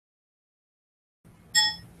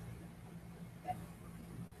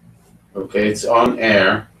Okay, it's on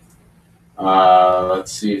air.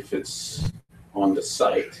 Let's see if it's on the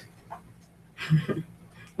site.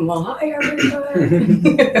 Well, hi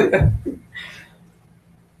everybody.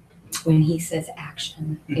 When he says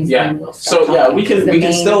action, yeah. We'll start so yeah, we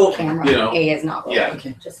can still camera, you know A is not rolling. yeah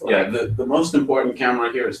okay. Just yeah the most important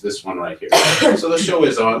camera here is this one right here. So the show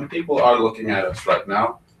is on. People are looking at us right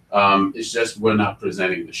now. It's just we're not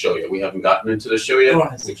presenting the show yet. We haven't gotten into the show yet,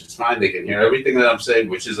 which is fine. They can hear everything that I'm saying,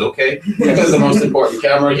 which is okay because the most important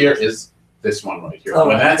camera here is this one right here.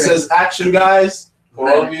 When that says action, guys. For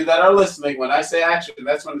all of you that are listening, when I say action,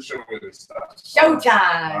 that's when the show really starts.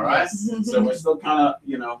 Showtime. All right. So we're still kind of,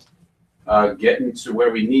 getting to where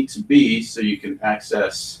we need to be, so you can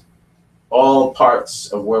access all parts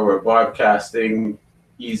of where we're broadcasting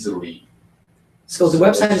easily. So the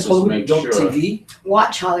website is Hollywood.tv.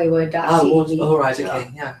 Watch Hollywood.tv. Oh, all right. Okay.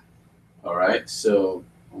 Yeah. All right. So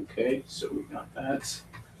okay. So we got that.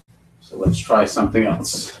 So let's try something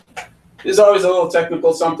else. There's always a little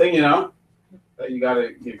technical something, that you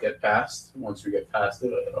gotta get past. Once we get past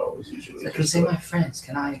it, I always usually. I can say my friends.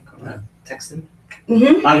 Can I text them?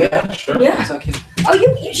 Mm-hmm. Yeah, sure. Yeah. So I can, oh,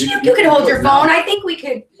 you could hold your phone. I think we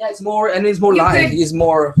could. It's more live. It's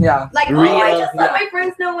more Like, real. I just let my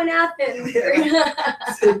friends know what happened.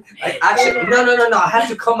 Actually, no. I have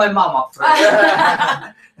to call my mom up first.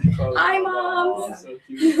 Hi, Mom. So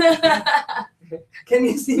cute. Can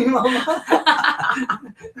you see Mama?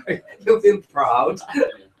 You feel proud.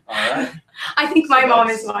 All right. I think my mom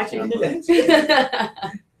is watching. Let's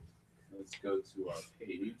go to our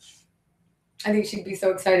page. I think she'd be so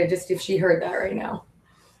excited just if she heard that right now.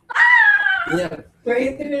 Yeah.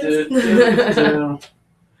 Right there.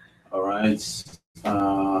 All right.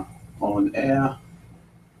 On air.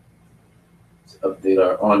 Let's update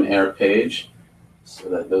our on air page so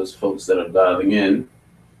that those folks that are dialing in.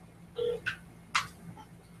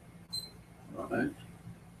 All right.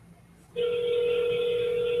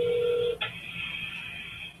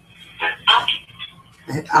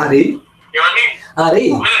 Άρη,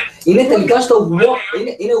 είναι τελικά στο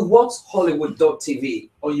είναι watchhollywood.tv.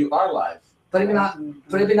 Oh, you are live.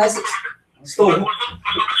 Πρέπει να είσαι στο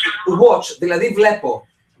watch, δηλαδή βλέπω.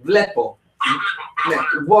 Ναι,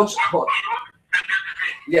 watch.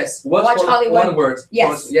 Yes, watch Hollywood. One word.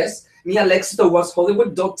 Yes. Μία λέξη στο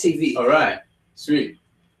watchhollywood.tv. All right. Sweet.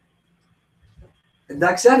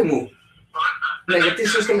 Εντάξει, Άρη μου. Ναι, γιατί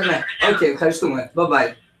σου στέλνε ναι. Οκ, ευχαριστούμε. Bye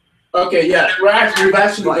bye. Okay, yeah, we've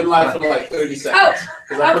actually been live for like 30 seconds.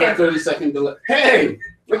 Because I put a 30-second delay. Hey,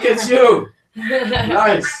 look at you.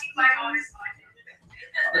 Nice.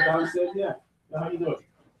 Don said, yeah. How you doing?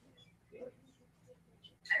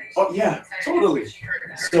 Oh, yeah, totally.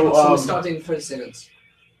 So, starting in 30 seconds.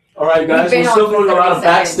 All right, guys, we're still doing a lot of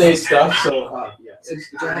backstage stuff. So, yeah. Do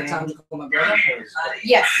you have time to call my brother?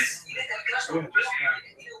 Yes.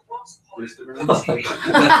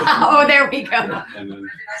 Oh, there we go. And then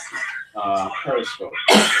Periscope.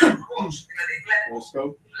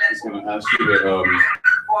 Periscope is going to ask you to go.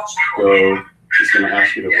 It's going to ask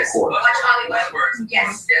you to record.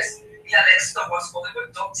 Yes.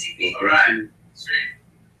 Okay.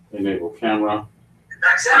 Enable camera. And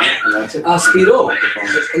that's it. Σπύρο,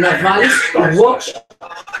 να βάλεις watch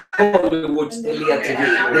Hollywood.tv.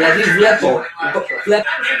 Δηλαδή βλέπω.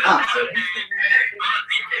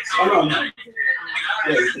 Oh, no.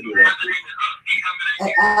 Yeah, you can do that.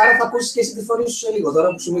 Άρα θα ακούσεις και εσύ τη φωνή σου σε λίγο, τώρα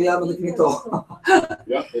που σου μιλάω με το κινητό.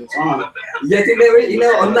 Yeah, it's on. Γιατί είναι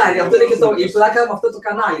online, αυτό είναι και η πλάκα με αυτό το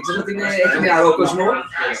κανάλι. Ξέρω ότι έχει μια ρόκοσμο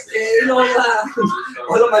και είναι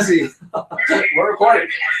όλα μαζί. We're recording.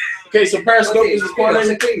 Okay, so Periscope is recording.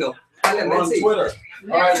 Σε κλείνω. We're on Twitter.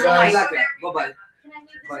 All right, guys. Bye-bye.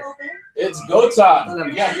 It's go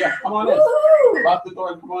time. Yeah, come on in. Lock the door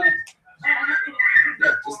and come on in.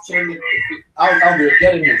 Yeah, just turn it. I'll do it.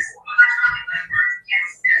 Get in here.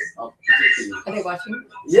 Are they watching?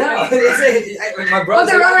 Yeah, my brother. Oh,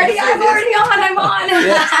 they're already. I'm already on. I'm on.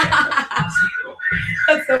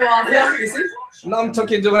 That's so awesome. Yeah, you see? Now I'm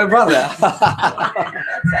talking to my brother.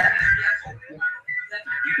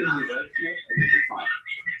 You can do that here, and you'll be fine.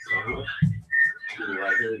 So, do it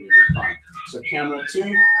right here, and you'll be fine. So camera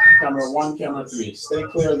 2, camera 1, camera 3. Stay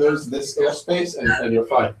clear of this airspace, and you're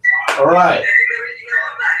fine. All right.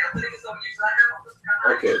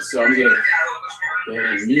 Okay, so I'm gonna go ahead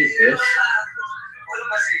and mute this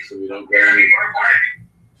so we don't get any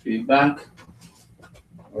feedback.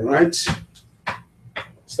 All right.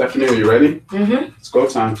 Stephanie, are you ready? Mm-hmm. It's go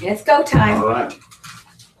time. It's go time. All right.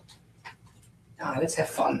 Let's have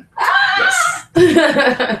fun. Yes.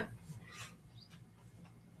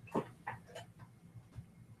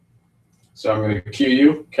 So I'm going to cue you.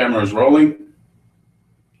 Camera's rolling.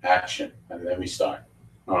 action, and then we start.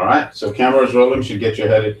 All right, so camera is rolling, should get you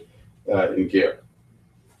headed in gear.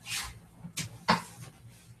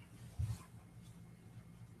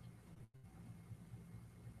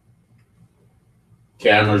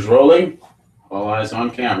 Camera's rolling, all eyes on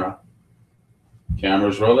camera.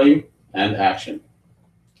 Camera's rolling, and action.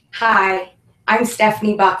 Hi, I'm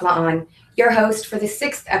Stefany Bacclaan, your host for the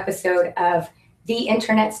 6th episode of the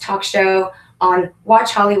Internet's talk show on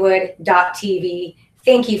WatchHollywood.tv.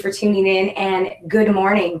 Thank you for tuning in and good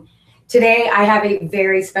morning. Today I have a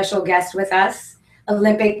very special guest with us,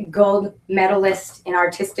 Olympic gold medalist in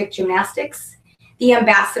artistic gymnastics, the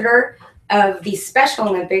ambassador of the Special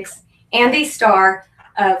Olympics, and the star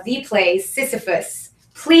of the play Sisyphus.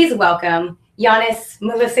 Please welcome Ioannis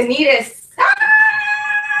Melissanidis.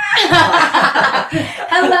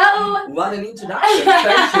 Hello. What an introduction.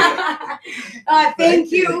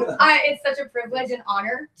 Thank you. Thank you. It's such a privilege and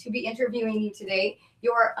honor to be interviewing you today.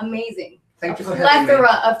 You're amazing. Thank you for having me.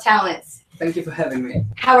 Plethora of talents. Thank you for having me.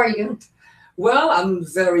 How are you? Well, I'm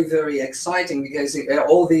very, very exciting because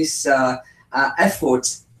all these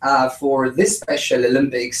efforts for this Special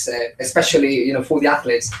Olympics, especially for the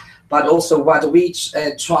athletes, but also what we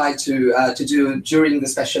try to do during the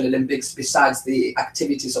Special Olympics, besides the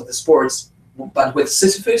activities of the sports, but with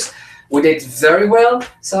Sisyphus, we did very well.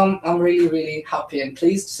 So I'm really, really happy and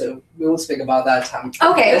pleased. So we will speak about that.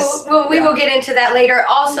 Okay, yes, we will get into that later.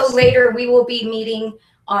 Also, yes. Later we will be meeting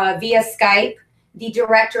via Skype the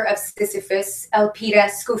director of Sisyphus, Elpida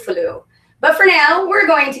Skouphalou. But for now, we're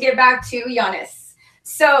going to get back to Ioannis.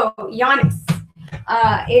 So, Ioannis,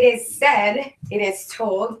 it is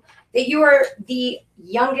told that you are the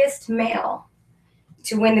youngest male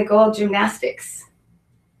to win the gold gymnastics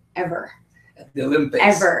ever. At the Olympics.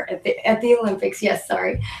 Ever. At the Olympics, yes,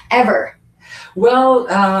 sorry. Ever. Well,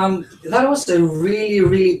 that was a really,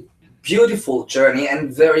 really beautiful journey,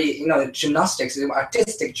 and very, gymnastics,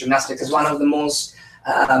 artistic gymnastics is one of the most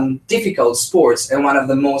difficult sports and one of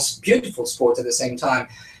the most beautiful sports at the same time.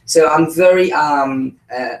 So I'm very happy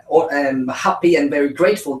and very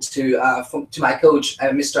grateful to my coach,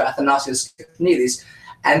 Mr. Ioannis Melssanidis,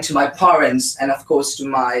 and to my parents, and of course to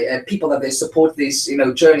my people that they support this,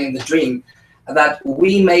 journey in the dream, that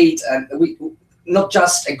we made. Not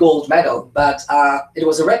just a gold medal, but it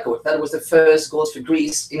was a record. That was the first gold for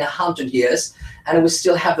Greece in 100 years, and we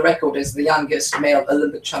still have the record as the youngest male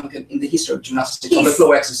Olympic champion in the history of gymnastics on the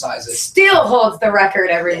floor exercises. Still holds the record,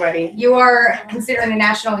 everybody. You are considered a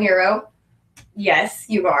national hero. Yes,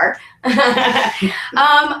 you are.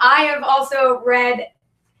 I have also read,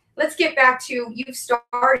 let's get back to, you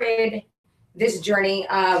started this journey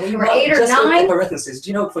when you were 8 or 9? Parentheses. Do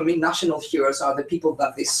you know, for me, national heroes are the people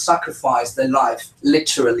that they sacrifice their life,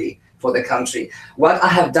 literally, for the country. What I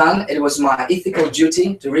have done, it was my ethical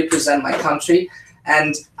duty to represent my country,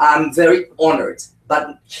 and I'm very honored.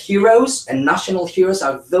 But heroes and national heroes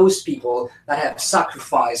are those people that have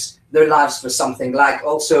sacrificed their lives for something, like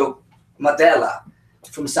also Mandela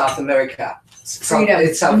from South America.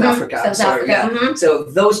 Freedom. South Africa. South Africa. Yeah. Mm-hmm. So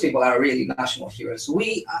those people are really national heroes.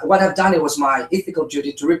 What I've done, it was my ethical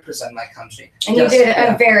duty to represent my country. And you did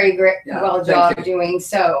a very great, well job doing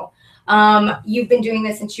so. You've been doing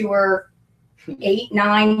this since you were 8,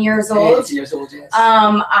 9 years old. 8 years old, yes.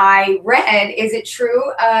 I read, is it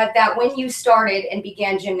true that when you started and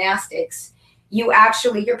began gymnastics, your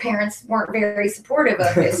parents weren't very supportive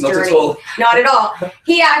of this Not journey? at all. Not at all.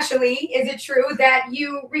 Is it true that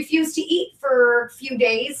you refused to eat for a few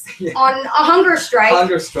days on a hunger strike?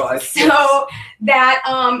 Hunger strike. So that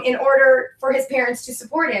in order for his parents to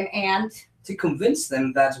support him and to convince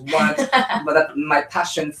them that that my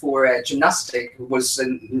passion for gymnastics was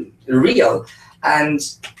real, and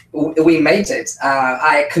we made it.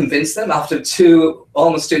 I convinced them after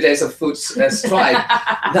almost 2 days of food strike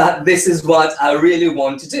that this is what I really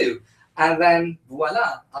want to do. And then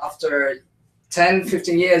voila, after 10,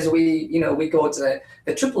 15 years, we got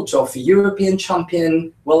the triple trophy, European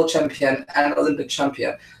champion, world champion, and Olympic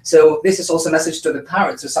champion. So this is also a message to the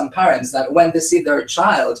parents, to some parents, that when they see their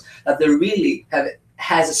child, that they really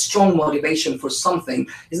has a strong motivation for something.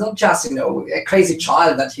 It's not just, a crazy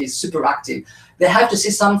child that he's super active. They have to see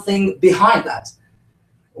something behind that.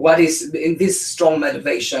 What is in this strong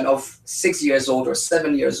motivation of 6 years old or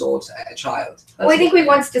 7 years old a child? Well, I think we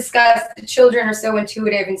once discussed that children are so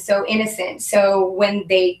intuitive and so innocent. So when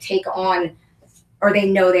they take on, or they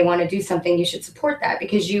know they want to do something, you should support that,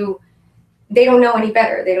 because they don't know any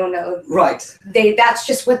better. They don't know. Right. That's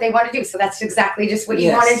just what they want to do. So that's exactly just what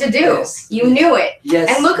you wanted to do. Yes. You knew it. Yes.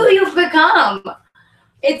 And look who you've become.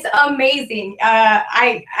 It's amazing.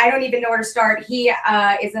 I don't even know where to start. He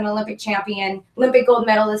is an Olympic champion, Olympic gold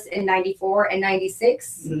medalist in '94 and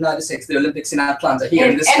 '96. '96, the Olympics in Atlanta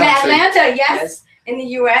here in this in country. Atlanta, yes, in the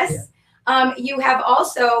U.S. Yeah. You have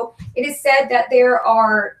also. It is said that there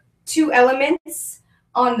are 2 elements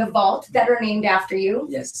on the vault that are named after you.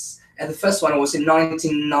 Yes, and the first one was in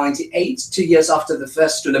 1998, 2 years after the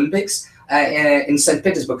first Olympics in St.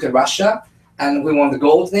 Petersburg, in Russia. And we won the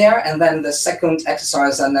gold there. And then the second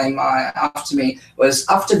exercise named after me was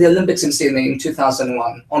after the Olympics in Sydney in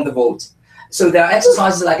 2001 on the vault. So there are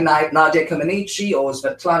exercises like Nadia Comaneci or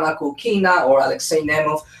Svetlana Kulkina or Alexei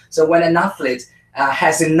Nemov. So when an athlete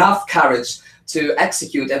has enough courage to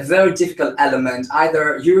execute a very difficult element,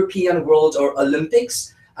 either European, World, or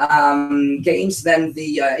Olympics games, then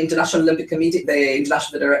the International Olympic Committee, the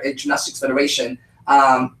International Gymnastics Federation,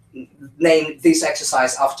 named this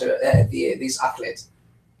exercise after these athletes.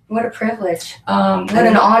 What a privilege. What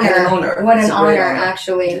an honor. What an honor,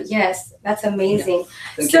 actually. Yes, that's amazing.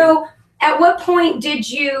 Yeah. So at what point did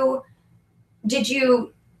you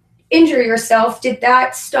injure yourself? Did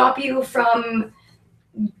that stop you from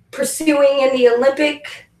pursuing in the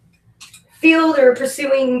Olympic field or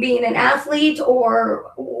pursuing being an athlete,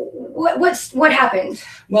 or what happened?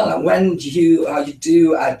 Well, when you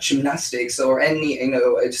do gymnastics or any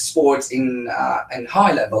sports in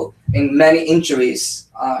high level, in many injuries,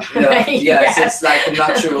 yes, it's like a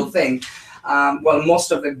natural thing. Well,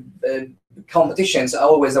 most of the competitions there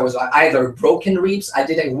was either broken ribs. I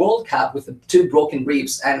did a World Cup with 2 broken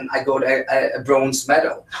ribs and I got a bronze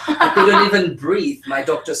medal. I couldn't even breathe. My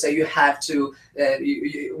doctor said, you have to,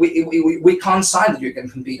 we can't sign that you can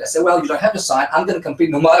compete. I said, well, you don't have to sign. I'm going to compete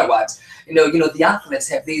no matter what. The athletes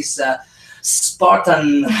have this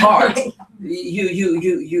Spartan heart.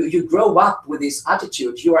 You grow up with this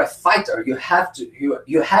attitude. You are a fighter. You have to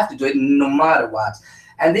do it no matter what.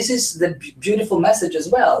 And this is the beautiful message as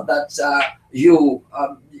well, that you're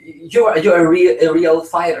a real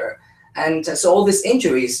fighter. And so all these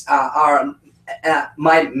injuries are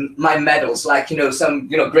my medals. Like some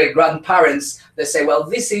great grandparents, they say, well,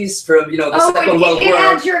 this is from the Second World War. It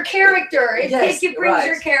adds your character. It brings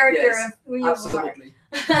your character. Yes, of who you absolutely.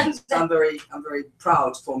 I'm very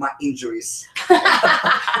proud for my injuries.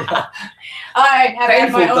 I have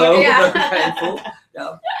had my own. Though, yeah. Painful.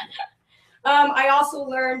 Yeah. I also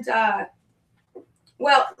learned,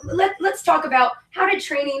 well, let's talk about how did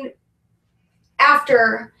training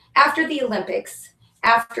after the Olympics,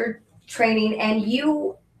 after training, and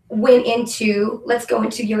you went into, let's go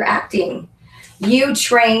into your acting. You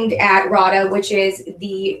trained at RADA, which is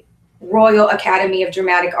the Royal Academy of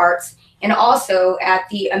Dramatic Arts, and also at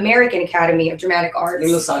the American Academy of Dramatic Arts.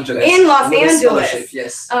 In Los Angeles. In Los Angeles.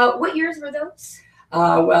 Yes. What years were those?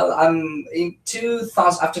 Well, in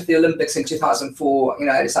 2000, after the Olympics in 2004,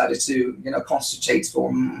 I decided to, concentrate for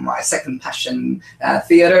my second passion,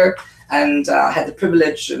 theater, and had the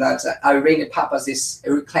privilege that Irene Papas, this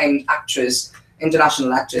acclaimed actress,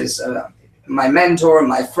 international actress, my mentor,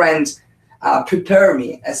 my friend, prepared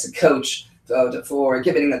me as a coach for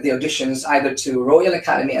giving the auditions either to Royal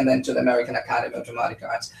Academy and then to the American Academy of Dramatic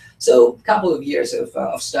Arts. So a couple of years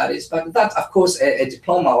of studies, but that, of course, a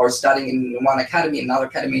diploma or studying in one academy, another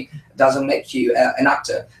academy, doesn't make you an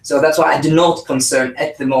actor. So that's why I do not consider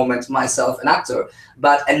at the moment myself an actor,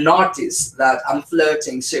 but an artist that I'm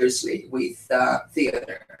flirting seriously with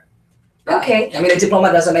theater. Okay. I mean, a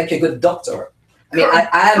diploma doesn't make you a good doctor. I mean,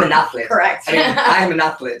 I am an athlete. Correct. I mean, I am an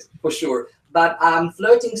athlete for sure. But I'm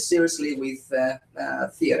flirting seriously with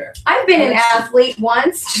theater. I've been an athlete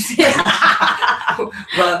once. I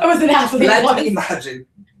was an athlete once. Let me imagine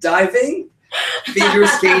diving, figure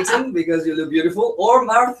skating because you look beautiful, or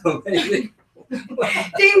marathon. Maybe.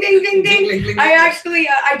 Ding, ding, ding, ding. I actually,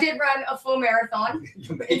 I did run a full marathon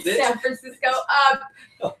in San Francisco.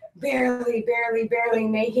 Barely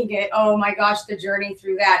making it. Oh my gosh, the journey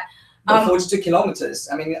through that. 42 kilometers.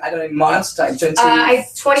 I mean, I don't know, miles time.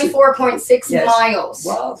 24.6 miles.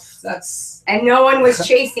 Well, that's... And no one was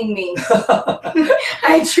chasing me.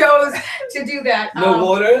 I chose to do that. No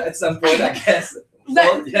water at some point, I guess.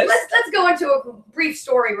 Let's go into a brief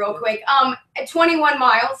story real quick. At 21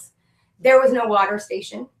 miles, there was no water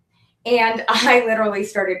station. And I literally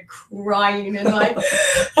started crying and like,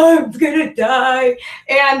 I'm gonna die.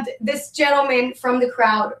 And this gentleman from the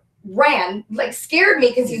crowd ran, like scared me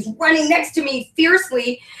because he was running next to me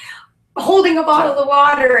fiercely, holding a bottle of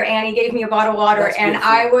water, and he gave me a bottle of water. That's and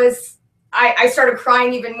beautiful. I started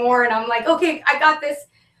crying even more, and I'm like, okay, I got this.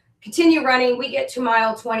 Continue running. We get to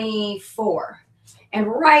mile 24. And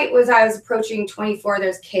as I was approaching 24,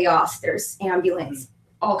 there's chaos, there's ambulance,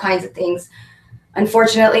 all kinds of things.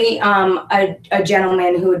 unfortunately, a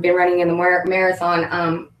gentleman who had been running in the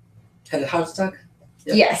marathon had a heart attack.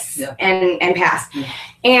 Yeah. Yes, yeah. and passed. Yeah.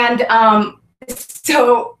 And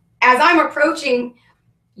so as I'm approaching,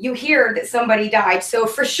 you hear that somebody died. So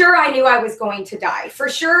for sure, I knew I was going to die. For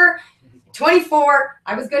sure, 24,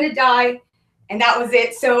 I was going to die, and that was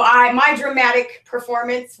it. So my dramatic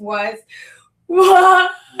performance was, why?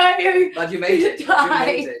 But you made it. You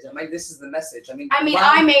made it. I mean, this is the message. I mean, I made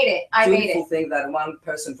it. I made it. Beautiful thing that one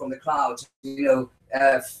person from the crowd,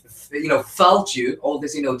 felt you, all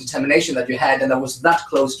this, determination that you had, and that was that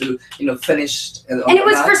close to, finished. And it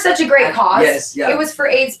was for such a great cause. Yes, yeah. It was for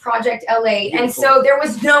AIDS Project LA, Beautiful. and so there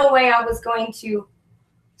was no way I was going to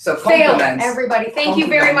fail everybody. Thank you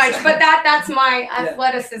very much. But that's my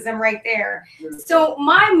athleticism right there. Beautiful. So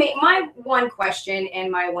my one question and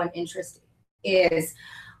my one interest is,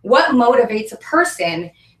 what motivates a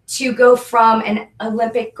person to go from an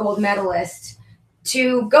Olympic gold medalist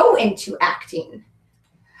to go into acting?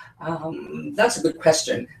 That's a good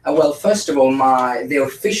question. Well, first of all, the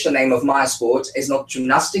official name of my sport is not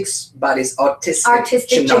gymnastics, but it's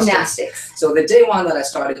artistic gymnastics. So the day one that I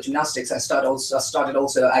started gymnastics, I started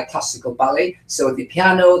also a classical ballet. So the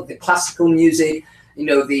piano, the classical music,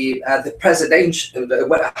 the presentation, the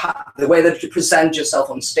way that you present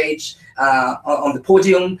yourself on stage, on the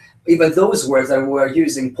podium, even those words that we were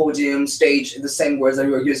using, podium, stage, the same words that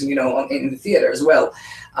we were using, in the theater as well.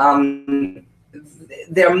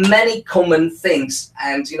 There are many common things,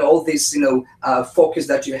 and all this focus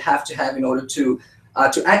that you have to have in order to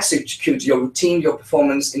execute your routine, your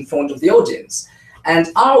performance in front of the audience. And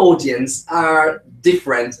our audience are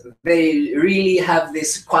different. They really have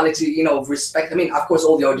this quality, of respect. I mean, of course,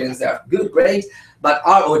 all the audience, they are good, great, but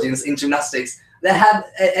our audience in gymnastics, they have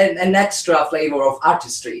an extra flavor of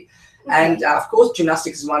artistry. And of course,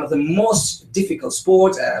 gymnastics is one of the most difficult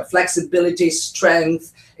sports. Flexibility,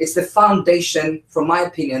 strength, it's the foundation, from my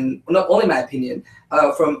opinion, not only my opinion,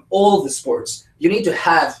 from all the sports. You need to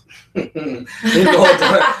have in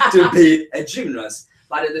order to be a gymnast.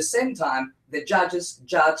 But at the same time, the judges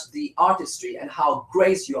judge the artistry and how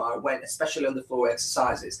great you are when, especially on the floor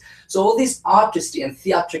exercises. So all this artistry and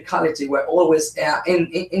theatricality were always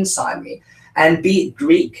inside me. And be it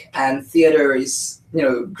Greek, and theater is,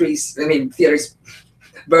 Greece. I mean, theater is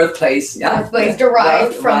birthplace. Yeah, birthplace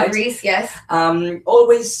derived from Greece. Yes.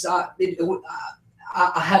 Always, I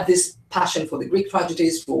have this passion for the Greek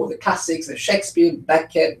tragedies, for the classics, the Shakespeare,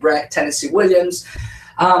 Beckett, Brecht, Tennessee Williams.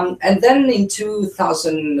 And then in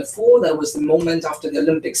 2004, that was the moment after the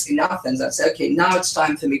Olympics in Athens. I said, okay, now it's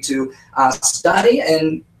time for me to study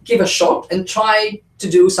and give a shot and try to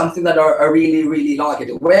do something that I really, really like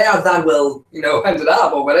it. Where that will, end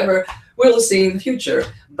up or whatever, we'll see in the future.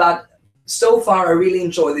 But so far, I really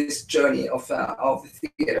enjoy this journey of the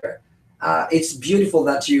theater. It's beautiful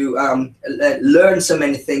that you learn so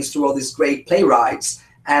many things through all these great playwrights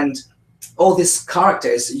and all these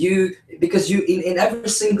characters. Because in every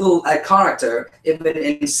single character, even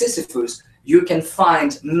in Sisyphus, you can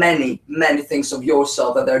find many, many things of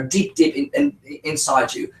yourself that are deep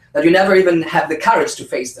inside you, that you never even have the courage to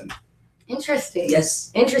face them. Interesting. Yes.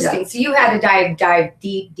 Interesting. Yeah. So you had to dive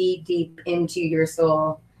deep into your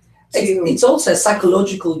soul. It's also a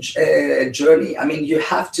psychological journey. I mean, you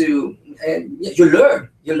have to, you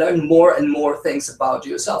learn more and more things about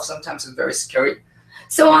yourself. Sometimes it's very scary.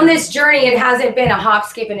 So on this journey, it hasn't been a hop,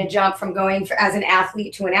 skip, and a jump from going as an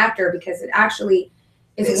athlete to an actor, because it actually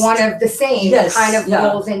is one of the same kind of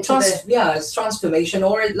roles into it's transformation,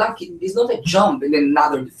 or it's not a jump in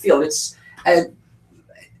another field. It's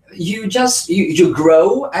you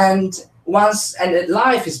grow, and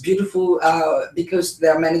life is beautiful because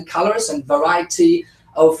there are many colors and variety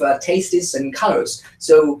of tastes and colors.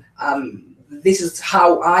 So this is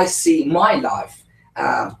how I see my life.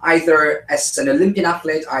 Either as an Olympian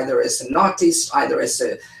athlete, either as an artist, either as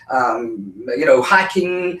a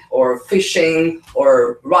hiking or fishing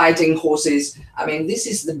or riding horses. I mean, this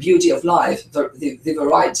is the beauty of life, the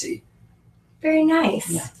variety. Very nice.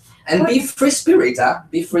 Yeah. And be free spirit,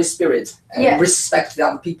 be free spirit, and respect the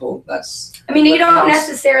other people. I mean, you don't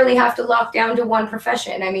necessarily have to lock down to one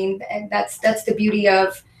profession. I mean, that's the beauty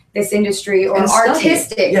of this industry, or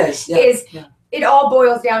artistic. It all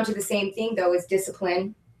boils down to the same thing, though, is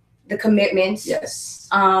discipline, the commitment,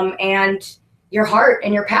 and your heart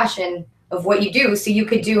and your passion of what you do. So you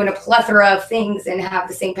could do in a plethora of things and have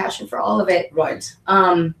the same passion for all of it. Right.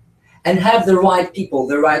 And have the right people,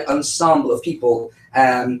 the right ensemble of people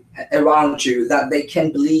around you that they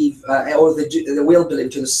can believe, or they will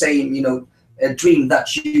believe to the same, dream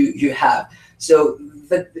that you have. So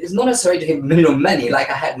that it's not necessary to have many. Like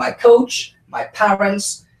I had my coach, my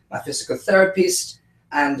parents, my physical therapist,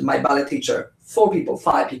 and my ballet teacher. 4 people,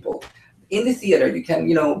 5 people. In the theater, you can,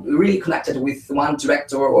 really connect it with one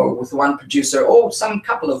director or with one producer or some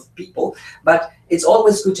couple of people. But it's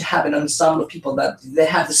always good to have an ensemble of people that they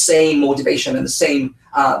have the same motivation and the same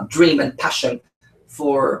dream and passion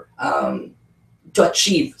for to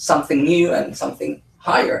achieve something new and something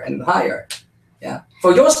higher and higher. Yeah,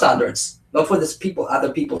 for your standards, not for this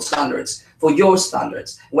other people's standards. For your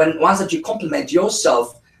standards. Once that you compliment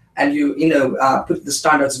yourself and you put the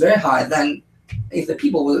standards very high, then if the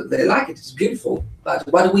people they like it, it's beautiful. But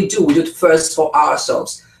what do? We do it first for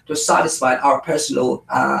ourselves, to satisfy our personal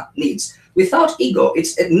needs. Without ego,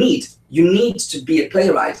 it's a need. You need to be a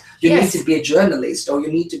playwright. You need to be a journalist, or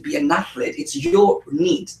you need to be an athlete. It's your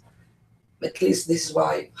need. At least this is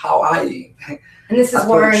how I. And this is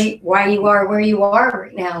why you are where you are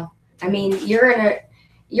right now. I mean, you're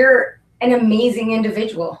an amazing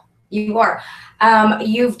individual. You are.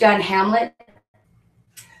 You've done Hamlet.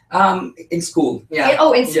 In school, yeah.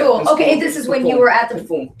 In school. In okay, school. This is when you were at the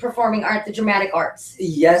performing art, the dramatic arts.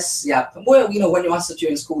 Yes, yeah. Well, when you are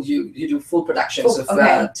in school, you do full productions of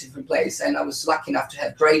different plays, and I was lucky enough to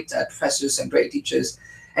have great professors and great teachers.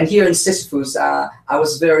 And here in SISYPHUS, I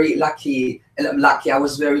was very lucky. I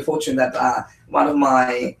was very fortunate that one of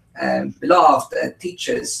my beloved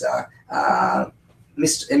teachers,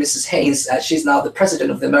 Mrs. Haynes, she's now the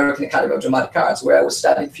president of the American Academy of Dramatic Arts, where I was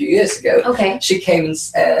studying a few years ago. Okay. She came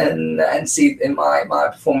and see in my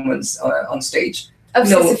performance on stage. Of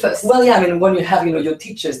SISYPHUS. Well, yeah. I mean, when you have your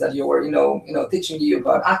teachers that you were teaching you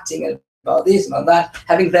about acting and about this and about that,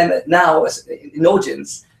 having them now as an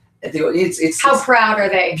audience. It's how proud are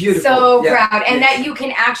they? Beautiful. So proud, and that you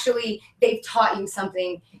can actually, they've taught you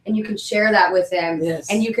something, and you can share that with them,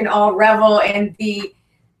 and you can all revel in the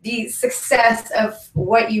success of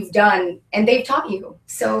what you've done, and they've taught you.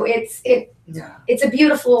 So it's a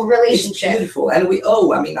beautiful relationship. It's beautiful, and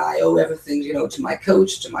I owe everything, to my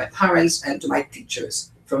coach, to my parents, and to my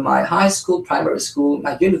teachers. From my high school, primary school,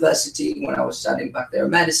 my university when I was studying back there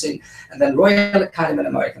medicine, and then Royal Academy and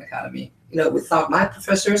American Academy. Without my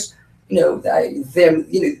professors, they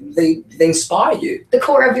inspire you. The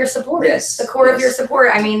core of your support. Yes. The core of your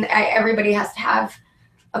support. I mean, everybody has to have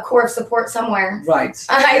a core of support somewhere. Right.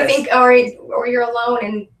 I think, or you're alone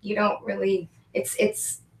and you don't really.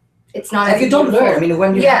 It's not. If you don't learn, I mean,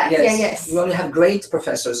 when you you only have great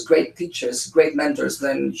professors, great teachers, great mentors,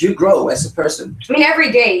 then you grow as a person. I mean,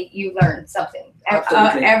 every day you learn something.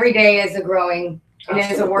 Every day is a growing. It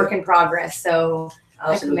is a work in progress. So.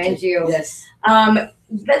 I commend you. Yes.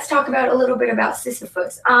 Let's talk a little bit about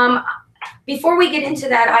SISYPHUS. Before we get into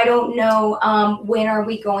that, I don't know, when are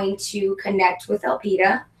we going to connect with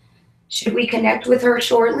Elpida? Should we connect with her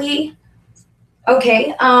shortly?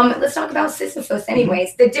 Okay, let's talk about SISYPHUS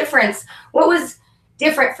anyways. The difference, what was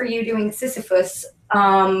different for you doing SISYPHUS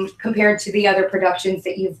compared to the other productions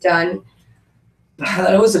that you've done?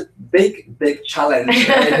 It was a big challenge.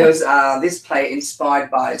 It was this play inspired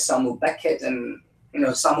by Samuel Beckett, and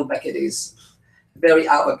Samuel Beckett is very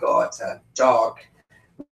avant-garde, dark,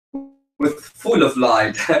 with full of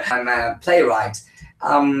light. I'm a playwright.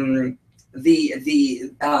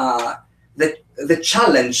 The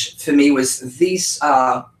challenge for me was this: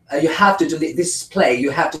 you have to do this play.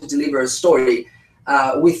 You have to deliver a story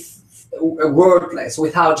with wordless,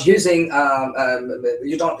 without using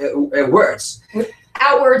words.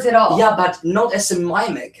 Without words at all. Yeah, but not as a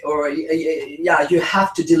mimic, or you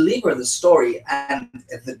have to deliver the story and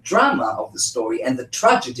the drama of the story and the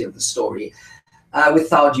tragedy of the story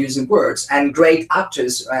without using words. And great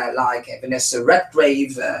actors like Vanessa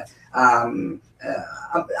Redgrave,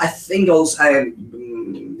 I think also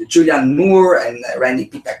Julianne Moore and Randy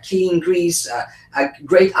Pitaki in Greece,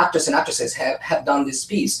 great actors and actresses have done this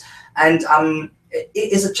piece. And it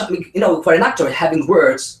is for an actor having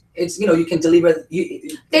words. It's you can deliver.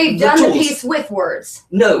 They've done the piece with words.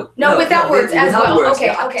 No, without words as well. Words. Okay,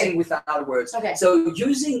 Acting without words. Okay. So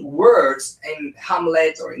using words in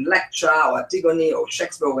Hamlet or in Electra or Antigone or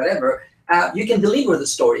Shakespeare or whatever, you can deliver the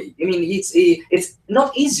story. I mean, it's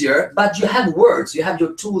not easier, but you have words. You have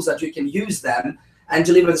your tools that you can use them and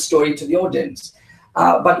deliver the story to the audience.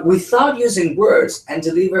 But without using words and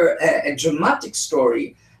deliver a dramatic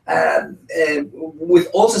story. With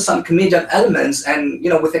also some comedic elements, and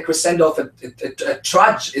with a crescendo of a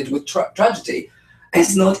tragedy,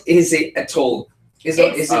 it's not easy at all. It's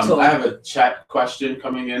not easy at all. I have a chat question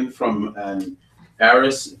coming in from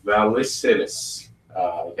Ioannis Melssanidis.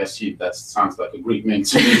 I guess that sounds like a Greek name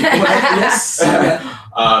to me. Yes.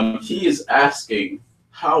 He is asking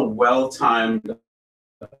how well timed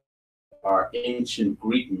are ancient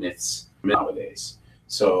Greek myths nowadays.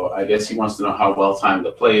 So I guess he wants to know how well timed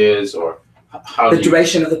the play is, or how the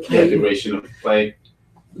duration of the play. The duration of the play.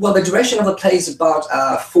 Well, the duration of the play is about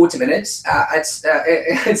 40 minutes.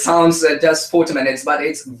 It sounds just 40 minutes, but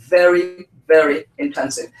it's very, very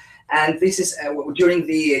intensive. And this is during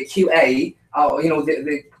the QA,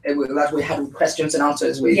 that we had questions and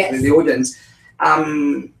answers with the audience.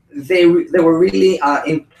 They were really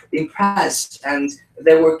impressed, and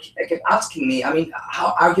they kept asking me, I mean,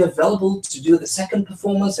 how are you available to do the second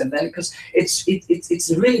performance? And then, because it's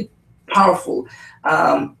really powerful,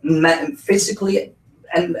 physically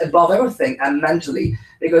and above everything, and mentally,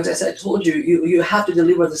 because as I told you, you have to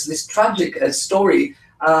deliver this tragic story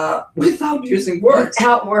without using words,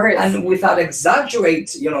 and without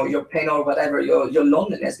exaggerate, your pain or whatever, your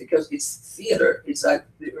loneliness, because it's theater. It's a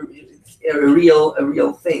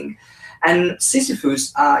real thing. And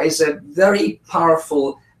Sisyphus is a very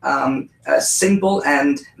powerful symbol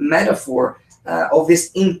and metaphor of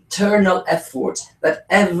this internal effort that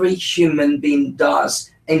every human being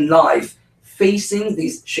does in life, facing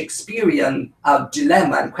this Shakespearean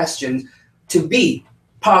dilemma and question to be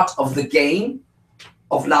part of the game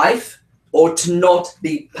of life or to not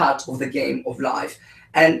be part of the game of life.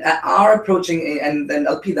 And our approaching, and then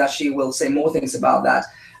Elpida, she will say more things about that.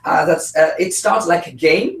 It starts like a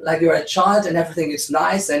game, like you're a child and everything is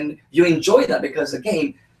nice and you enjoy that because it's a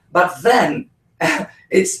game. But then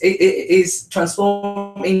it is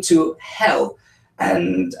transformed into hell,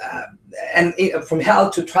 and from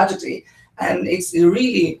hell to tragedy. And it's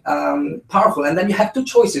really powerful. And then you have two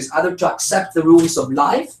choices: either to accept the rules of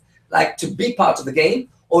life, like to be part of the game,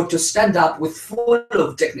 or to stand up with full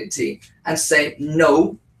of dignity and say,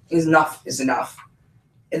 no, enough is enough.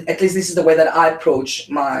 At least this is the way that I approach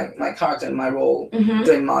my character and my role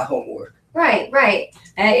doing my homework. Right.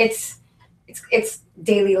 It's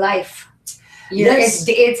daily life. Yes.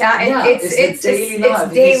 It's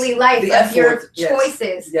daily life of your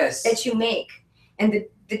choices that you make, and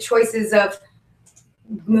the choices of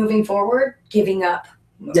moving forward, giving up.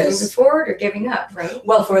 Moving forward or giving up, right?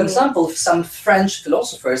 Well, for example, some French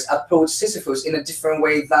philosophers approach Sisyphus in a different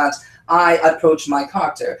way that I approach my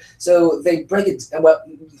character. So they break it. Well,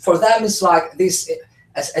 for them, it's like this,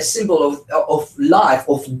 a symbol of life,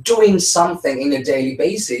 of doing something in a daily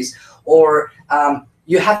basis, or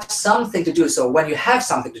you have something to do. So when you have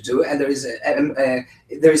something to do, and there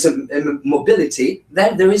is a mobility,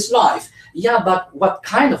 then there is life. Yeah, but what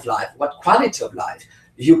kind of life? What quality of life?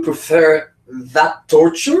 You prefer that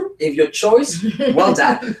torture, if your choice, well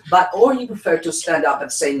done. Or you prefer to stand up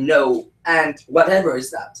and say no, and whatever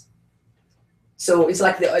is that. So it's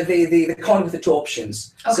like the coin with the two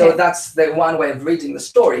options. Okay. So that's the one way of reading the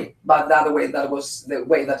story, but the other way, that was the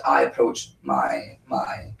way that I approached my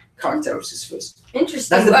character of Sisyphus.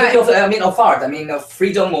 Interesting. That's the beauty of art. Of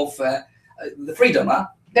freedom, of the freedom, huh?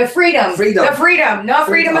 The freedom. No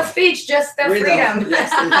freedom of speech, just the freedom.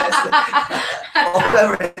 Yes. Of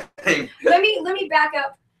everything. Let me back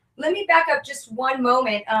up. Let me back up just one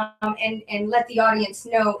moment, and let the audience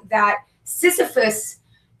know that Sisyphus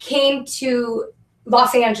came to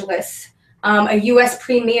Los Angeles, a U.S.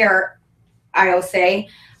 premiere, I'll say,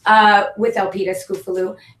 with Elpida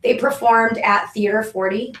Skouphalou. They performed at Theater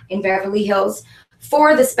 40 in Beverly Hills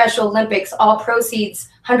for the Special Olympics. All proceeds,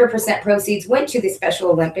 100% proceeds, went to the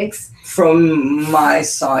Special Olympics. From my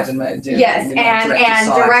side and my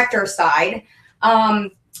director side.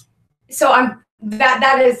 So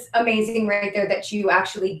that is amazing right there, that you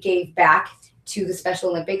actually gave back to the Special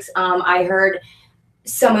Olympics. I heard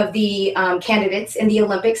some of the candidates in the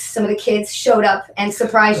Olympics, some of the kids showed up and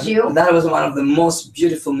surprised you. That was one of the most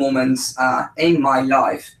beautiful moments in my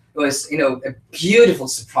life. It was, a beautiful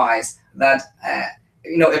surprise that,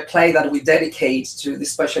 a play that we dedicate to the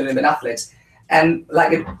Special Olympic athletes. And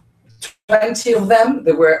like 20 of them,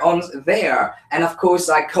 they were on there. And of course,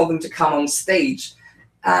 I called them to come on stage.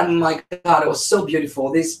 And my God, it was so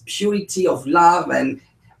beautiful. This purity of love and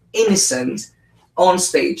innocence on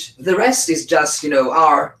stage. The rest is just,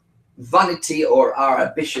 our vanity or our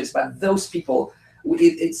ambitions. But those people,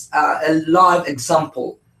 it's a live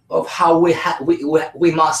example of how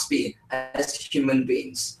we must be as human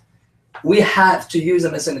beings. We have to use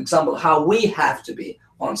them as an example how we have to be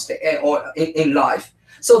on stage or in life.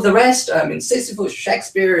 So the rest, Sisyphus,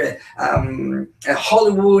 Shakespeare,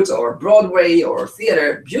 Hollywood or Broadway or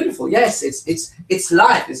theater, beautiful. Yes, it's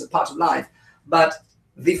life, it's a part of life. But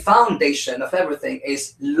the foundation of everything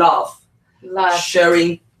is love,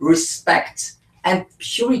 sharing, respect, and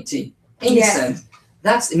purity, innocence. Yes.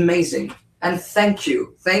 That's amazing. And thank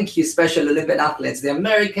you, Special Olympic athletes, the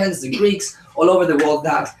Americans, the Greeks, all over the world,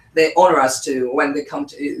 that they honor us when they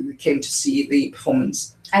came to see the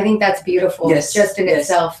performance. I think that's beautiful. Yes, Just in yes.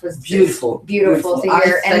 itself was Beautiful, beautiful to I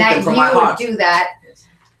hear. thank And that them from you my would heart. do that. Yes.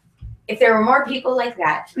 If there were more people like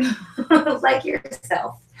that, like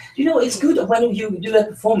yourself. You know, it's good when you do a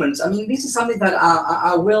performance. I mean, this is something that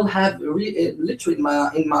I will have literally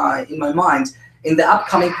in my mind in the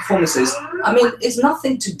upcoming performances. I mean, it's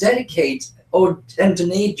nothing to dedicate and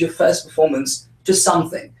donate your first performance to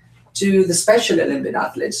something, to the Special Olympic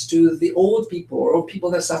athletes, to the old people or people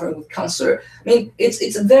that are suffering with cancer. I mean,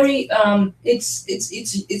 it's a very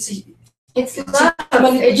It's love.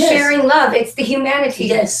 It's yes. sharing love. It's the humanity.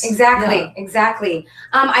 Yes. Exactly. Yeah. Exactly.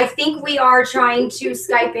 I think we are trying to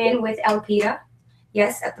Skype in with Elpida.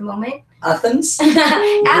 Yes, at the moment. Athens,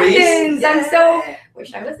 Athens. I'm so Yeah.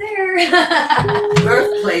 wish I was there.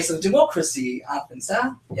 Birthplace of democracy, Athens,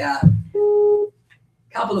 huh? Yeah.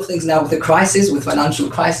 Couple of things now with the crisis, with financial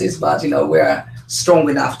crisis, but you know we're strong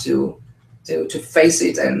enough to face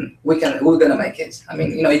it, and we're gonna make it. I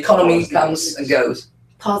mean, you know, economy comes and goes.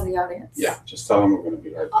 Pause the audience. Yeah, just tell them we're going to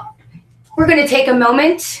be right back. We're going to take a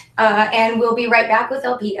moment, and we'll be right back with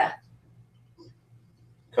Elpida.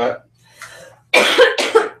 Cut.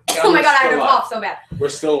 Oh my God, I had a cough so bad. We're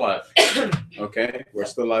still live. Okay, we're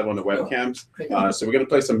still live on the webcams. So we're going to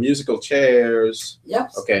play some musical chairs.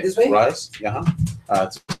 Yep. Okay, This way. rise. Yeah.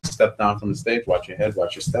 Step down from the stage. Watch your head.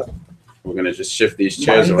 Watch your step. We're going to just shift these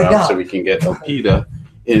chairs Mind the around gap. so we can get Elpida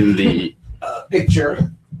in the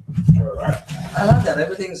picture. All right. I love that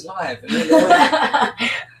everything's live.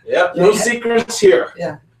 Yep. No secrets here.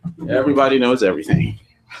 Yeah. Everybody knows everything.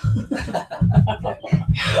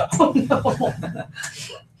 Oh no.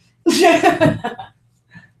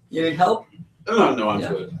 You need help? Oh, no, I'm Yeah.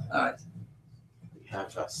 good. All right. We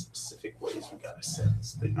have specific ways we gotta set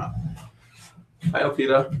this thing up. Hi,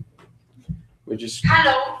 Elpida. We're just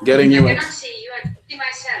Hello. getting you I in. cannot see you. I see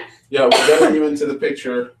myself. Yeah, we're getting you into the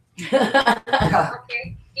picture.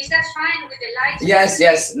 Okay. Is that fine with the lights? Yes,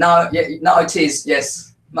 yes. Now it is.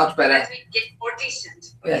 Yes, much better. Let me get more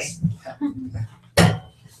decent. Okay. Yes.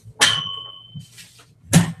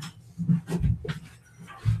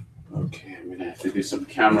 Okay, I'm gonna have to do some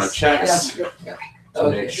camera checks Yeah. to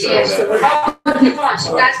make Okay. sure Yes. that.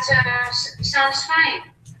 That sounds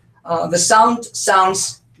fine. The sound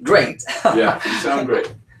sounds great. Yeah, you sound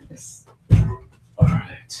great. Yes. All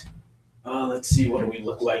right. Let's see what do we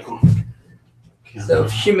look like on camera. So a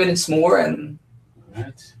few minutes more, and All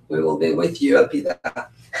right. we will be with you, Elpida.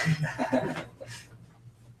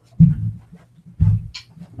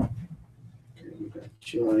 Okay, we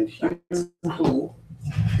got you right here. Cool.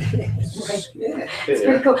 Yeah. It's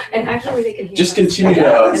pretty cool. And actually, they can hear Just us. continue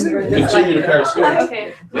to periscope.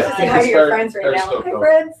 Okay. Yeah, Say hi to your friends right now. Periscope Hi, going.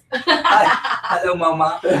 friends. Hello,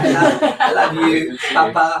 Mama. I love you,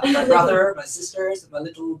 Papa, my brother, my sisters, my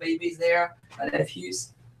little babies there, my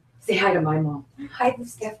nephews. Say hi to my mom. Hi to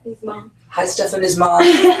Stephanie's mom. Hi, Stephanie's mom.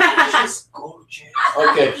 She's gorgeous.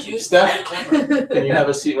 Okay, Steph, can you have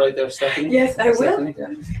a seat right there, Stephanie? Yes, I will.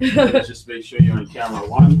 Stephanie? Just make sure you're in camera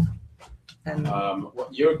one. And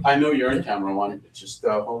I know you're in camera one. But just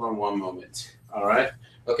hold on one moment. All right.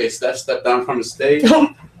 Okay, Steph, step down from the stage.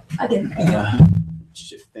 Again.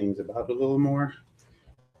 Shift things about a little more.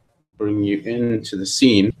 Bring you into the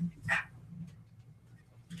scene.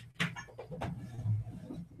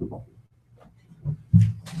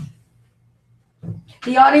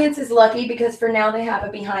 The audience is lucky because for now they have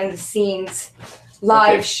a behind the scenes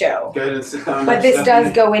live Okay. show. Go ahead and sit down. But there, this Stephanie.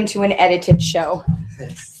 does go into an edited show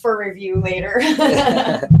for review later.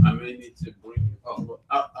 I may need to bring. Oh,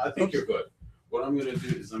 well, I think you're good. What I'm going to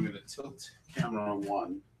do is I'm going to tilt camera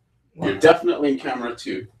one. You're definitely in camera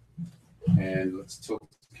two. And let's tilt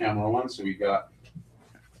camera one so we got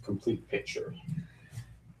a complete picture.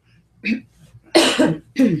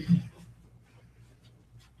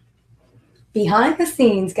 Behind the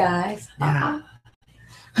scenes, guys. Yeah.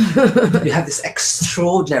 You have this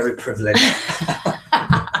extraordinary privilege.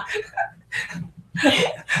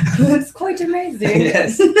 It's quite amazing.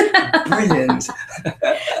 Yes. Brilliant.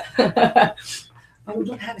 Oh, we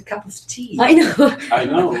don't have a cup of tea. I know. I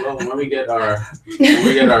know. Well, when we get our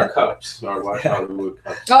cups, our Watch Hollywood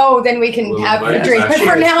cups. Oh, then we can We'll have a invite drink. you But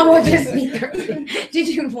back. for now, we'll just be drinking. Did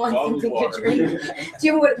you want Bottle of something to water.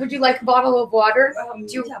 drink? Would you like a bottle of water?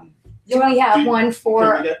 Do we have Do you- one Can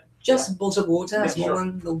for? we get- Just a bottle of water, a Yeah, small sure.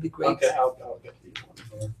 one, that'll be great. Okay, I'll get you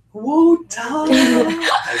one. Water!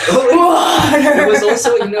 It was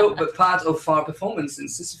also, the part of our performance in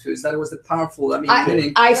SISYPHUS that it was the powerful,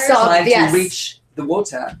 meaning I saw. trying Yes. to reach the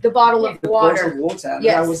water. The bottle of The bottle water. of water.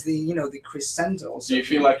 Yes. That was the, the crescendo. Do you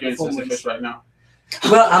feel like you're in Performance. SISYPHUS right now?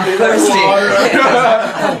 Well, I'm thirsty. Water.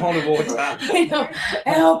 I want water. I know.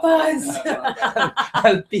 Help us.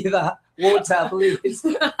 I'll be that. Water, please.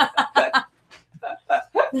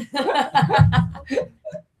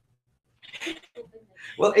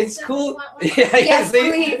 Well, it's cool. Yeah, Yes, see?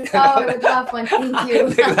 please. Oh, I would love one. Thank you.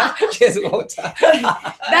 Look at that. Cheers, water.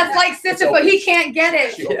 That's like SISYPHUS. He can't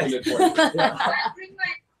get She it. opened it for you. I'll bring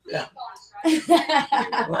my Yeah.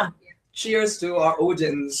 coupons, right? Cheers to our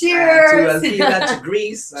audience. Cheers. To Elpida, to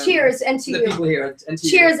Greece. And Cheers, and to to the you. people here. And to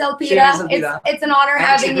Cheers, you. Elpida. Cheers, Elpida. It's an honor And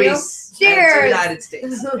having to you. Greece. And to Cheers. the United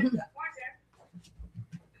States.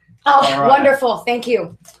 Oh, All right. wonderful. Thank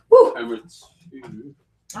you. Woo. Camera 2.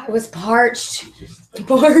 I was parched. Just-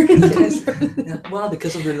 Bored. Yes. Yeah, well,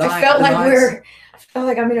 because of the light. I felt the like lights. I felt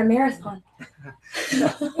like I'm in a marathon.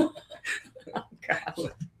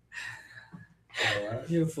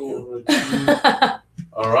 Beautiful.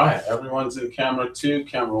 All right, everyone's in camera 2.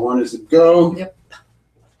 Camera 1 is a go. Yep.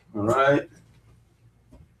 All right.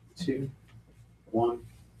 2, 1,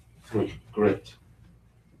 3. Great.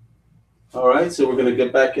 All right, so we're going to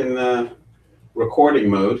get back in recording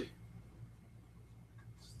mode.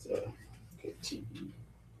 So, okay, TV.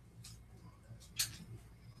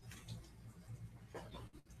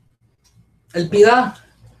 Elpida,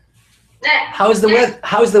 how's the weather?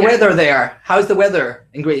 How's the weather there? How's the weather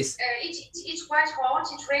in Greece? It's quite hot.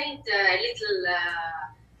 It rained a little,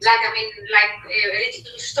 like a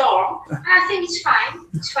little storm. I think it's fine.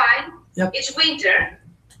 It's fine. Yep. It's winter,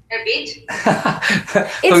 a bit.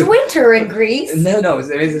 It's winter in Greece. No,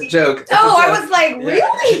 there is a joke. Oh, I was like, Yeah.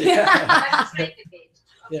 really? Yeah. But it rained a bit.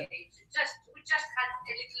 Yeah. Okay. We just had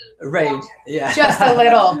a little Rain. water. Yeah. Just a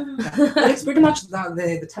little. It's pretty much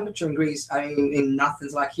the temperature in Greece. I mean, in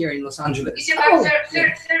Athens, like here in Los Angeles, It's about Oh.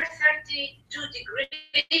 32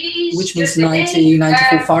 degrees. which means today.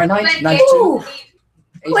 94 Fahrenheit, 28. 92. Ooh.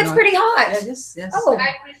 Oh, it's pretty hot. Yeah, yes, yes. Oh.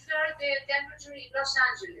 I prefer the temperature in Los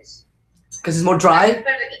Angeles. Because it's more I dry.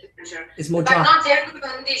 prefer the temperature. It's more But dry. not air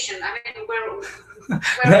condition. I mean, we're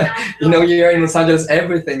You know, you're in Los Angeles.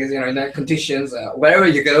 Everything is, in air conditions. Wherever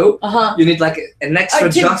you go, Uh-huh. you need like an extra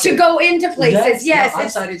jacket. To go into places, yes. No,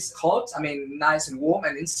 outside it's hot. I mean, nice and warm,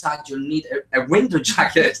 and inside you need a winter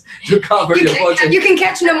jacket to cover your body. You can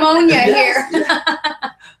catch pneumonia Yes,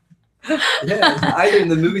 here. Yeah, either in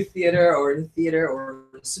the movie theater or in the theater or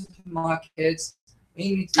in supermarkets. I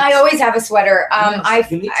mean, I always have a sweater. Yes,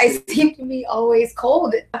 you need I to. seem to be always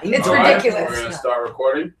cold. It's All right, ridiculous. We're going to start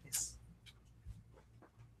recording.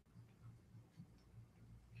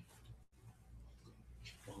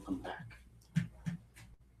 Welcome back.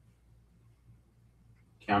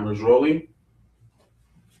 Cameras rolling.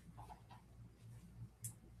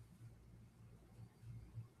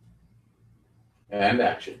 And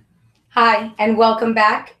action. Hi, and welcome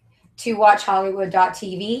back to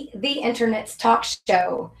WatchHollywood.tv, the internet's talk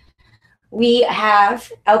show. We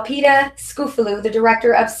have Elpida Skouphalou, the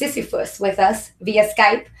director of SISYPHUS, with us via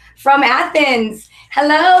Skype from Athens.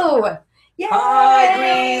 Hello. Yay. Hi,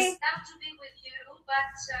 Greece. Love to be with you, but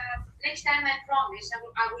next time I promise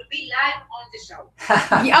I will be live on the show.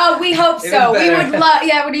 Oh, we hope Even so. We better. would love,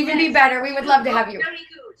 yeah, it would even be better. We would love to have you. Very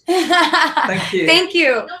good. Thank you. Thank you.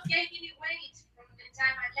 You're not gaining any weight from the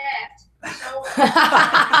time I left. So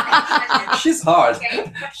She's hard.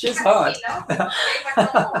 okay, She's hard. but no more.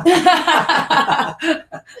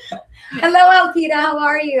 Hello, Elpida. How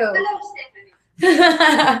are you? Hello,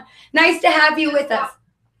 Stefany. Nice to have you with us.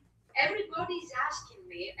 Everybody's asking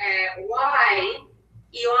me why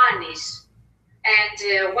Ioannis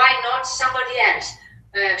and why not somebody else.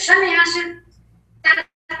 Shall I answer that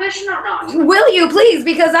question or not? Will you please?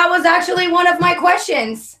 Because that was actually one of my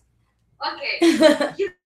questions. Okay. You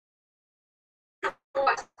know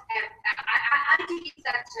what? I think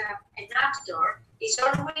that an actor is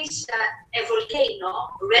always a volcano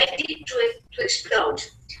ready to explode.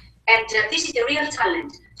 And this is the real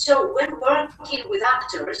talent. So when working with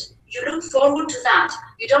actors, you look forward to that.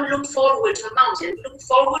 You don't look forward to a mountain, you look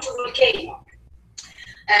forward to a volcano.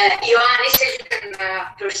 Ioannis, as you can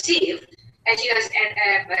perceive, and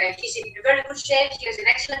he's in very good shape, he has an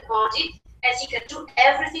excellent body, and he can do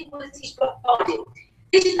everything with his body.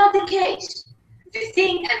 This is not the case. The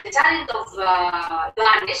thing and the talent of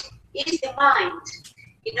Ioannis is the mind.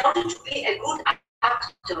 In order to be a good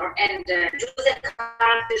actor and do the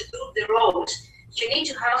characters, do the roles, you need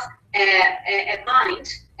to have a mind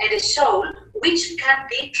and a soul which can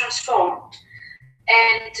be transformed.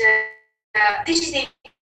 And this is the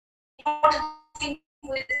important thing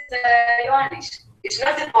with Ioannis. It's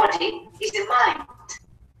not the body, it's the mind.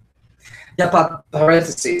 Yeah, but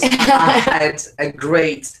parentheses. I had a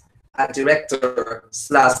great director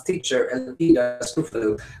 / teacher, Elpida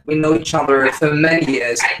Skouphalou. We know each other for many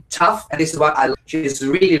years. Tough, and this is what I love. She's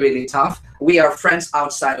really, really tough. We are friends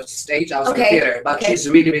outside of the stage, outside of theater, but she's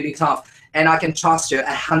really, really tough. And I can trust her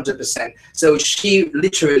 100%. So she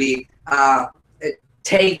literally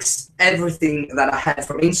takes everything that I had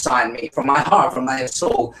from inside me, from my heart, from my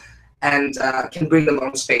soul, and can bring them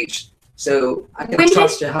on stage. So I can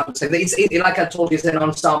trust her 100%. It's like I told you, it's an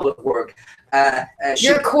ensemble of work.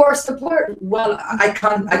 Your core support. Well, I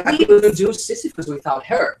couldn't do SISYPHUS without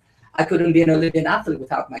her. I couldn't be an Olympian athlete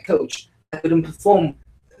without my coach. I couldn't perform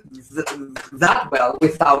that well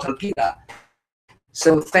without Elpida.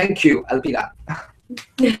 So thank you, Elpida.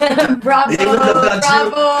 Bravo,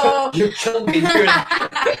 bravo. You killed me here.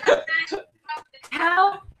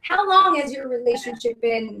 How long has your relationship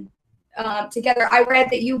been together? I read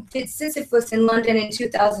that you did SISYPHUS in London in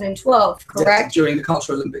 2012, correct? Yes, during the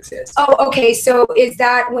Cultural Olympics, yes. Oh, okay. So is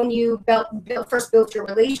that when you first built your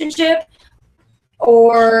relationship,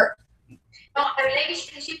 or? No, the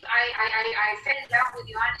relationship, I fell in love with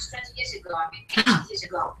Ioannis 20 years ago, 18 years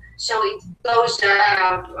ago. So it goes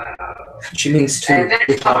she means two.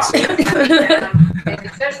 very far.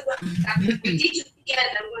 The first one we did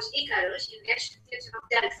together was Icarus in the ancient theatre of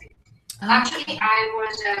Delphi. Actually,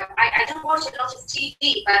 I don't watch a lot of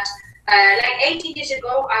TV, but like 18 years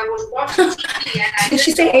ago, I was watching TV and I Did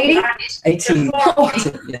she say 80? 18.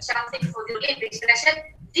 Something for the Olympics, and I said,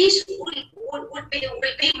 this will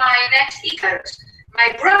be my next Icarus.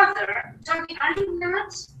 My brother told me, are you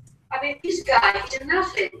nuts? I mean, this guy is an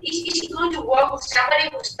athlete. Is he going to work with somebody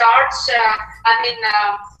who starts,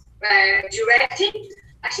 directing?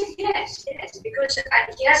 I said, yes, because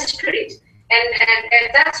he has a spirit. And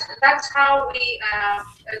that's how we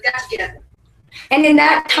got together. And in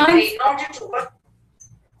that time, in order to work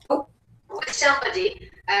with somebody,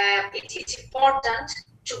 it's important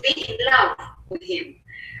to be in love with him,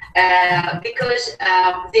 because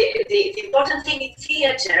the important thing in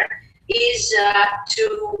theater is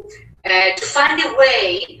to find a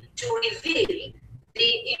way to reveal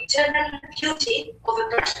the internal beauty of a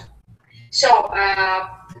person. So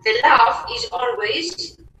the love is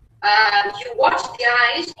always you watch the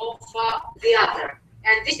eyes of the other,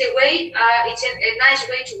 and this is the way. It's a nice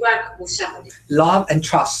way to work with somebody. Love and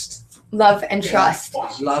trust. Love and trust.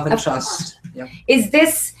 Love and trust. Yeah. Is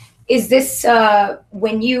this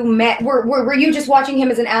when you met? Were you just watching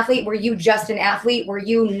him as an athlete? Were you just an athlete? Were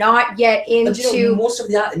you not yet into? You know, most of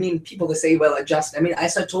the people that say, well,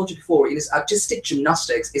 as I told you before, it is artistic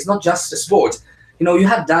gymnastics. It's not just a sport. You know, you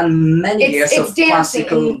have done many years of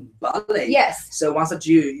classical ballet. Yes. So once that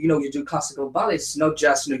you do classical ballet, it's not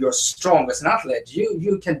just you're strong as an athlete.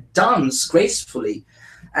 You can dance gracefully,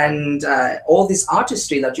 and all this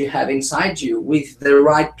artistry that you have inside you with the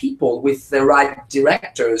right people, with the right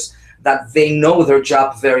directors that they know their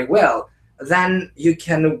job very well, then you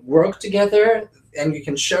can work together and you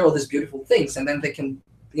can share all these beautiful things, and then they can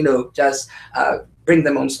just bring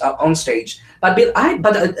them on stage. But I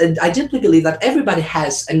deeply believe that everybody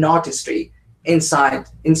has an artistry inside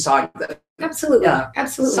them. Absolutely, yeah.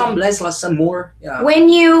 Absolutely. Some less, some more. Yeah. When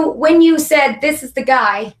you said this is the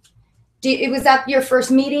guy, was that your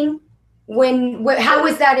first meeting? How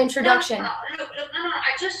was that introduction? No,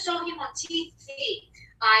 I just saw him on TV.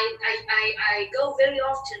 I go very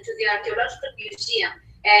often to the archaeological museum,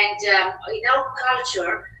 and in our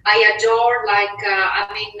culture, I adore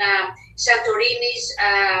Santorini's.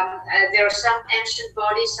 There are some ancient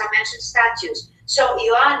bodies, some ancient statues. So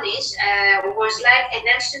Ioannis was like an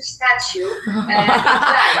ancient statue.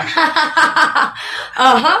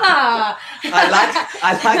 I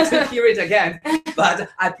like to hear it again, but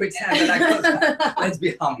I pretend that I could. Let's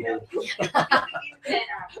be humble.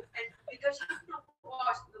 Because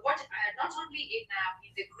not only in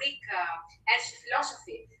the Greek ancient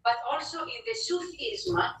philosophy, but also in the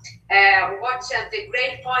Sufism, what the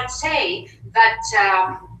great poets say, that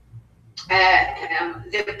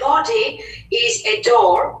the body is a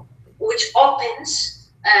door which opens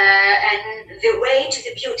and the way to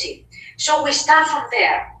the beauty. So we start from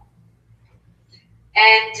there,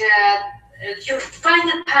 and you find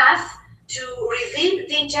a path to reveal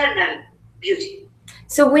the internal beauty.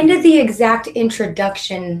 So when did the exact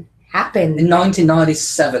introduction happen? In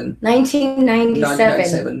 1997.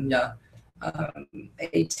 1997. Yeah.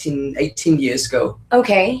 18 years ago.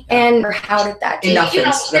 Okay, and how did that? In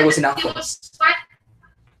Athens. That was in Athens.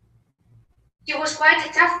 He was quite a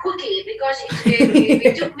tough cookie, because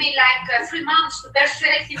it took me like 3 months to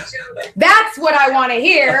persuade him to. That's what I want to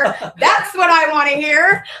hear. That's what I want to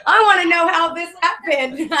hear. I want to know how this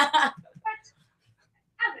happened. I'm a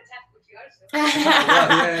tough cookie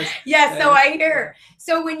Yes. Yes, so I hear.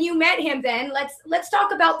 So when you met him, then let's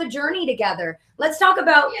talk about the journey together. Let's talk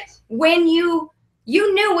about when you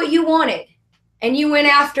knew what you wanted and you went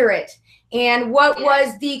after it. And what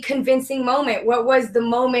was the convincing moment? What was the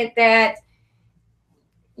moment that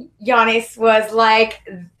Ioannis was like,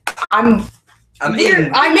 I'm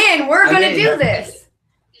in. We're going to do this.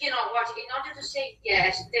 You know what? In order to say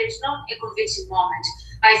yes, there is not a convincing moment.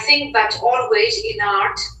 I think that always in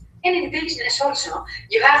art and in business also,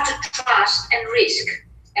 you have to trust and risk,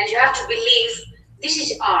 and you have to believe this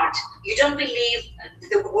is art. You don't believe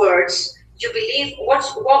the words. You believe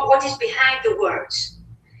what is behind the words.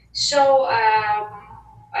 So I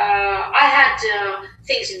had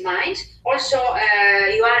things in mind. Also,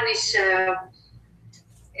 Ioannis,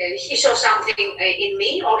 he saw something in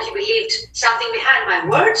me, or he believed something behind my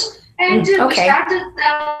words, and we started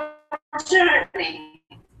our journey.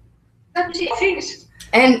 That was it. Things.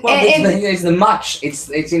 And it's the match. It's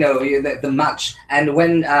you know the match, and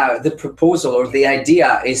when the proposal or the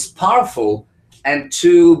idea is powerful, and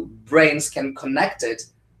two brains can connect it,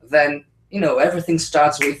 then you know everything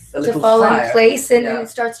starts with a little fall fire. into place, and then it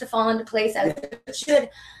starts to fall into place as it should.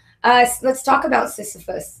 Let's talk about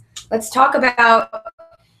Sisyphus. Let's talk about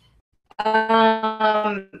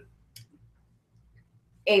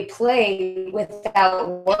a play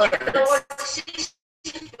without words.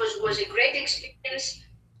 Sisyphus was a great experience.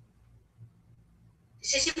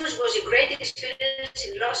 Sisyphus was a great experience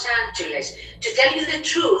in Los Angeles. To tell you the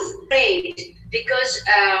truth, great, because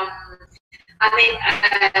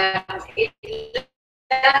it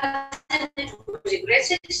was a great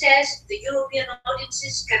success. The European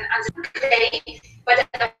audiences can understand, but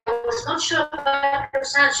I was not sure about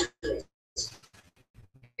Los Angeles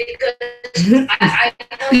because I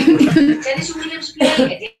know Tennessee Williams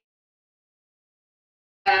play.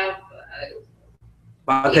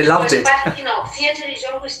 But they loved it. But you know, theater is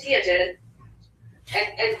always theater,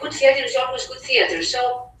 and good theater is always good theater.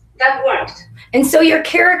 So that worked. And so your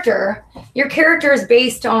character is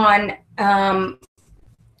based on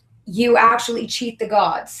you actually cheat the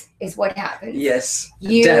gods, is what happens. Yes.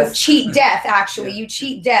 You cheat death, actually. You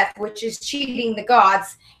cheat death, which is cheating the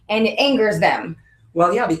gods, and it angers them.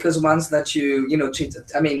 Well, yeah, because once that you cheat,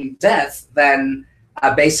 I mean, death, then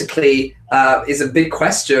basically is a big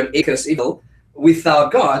question, because evil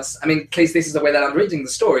without gods, I mean, at least this is the way that I'm reading the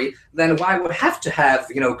story, then why would have to have,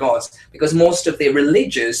 gods? Because most of the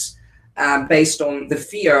religious based on the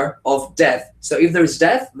fear of death. So if there is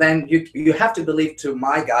death, then you have to believe to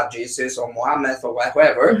my God, Jesus or Muhammad or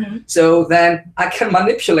whoever. Mm-hmm. So then I can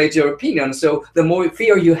manipulate your opinion. So the more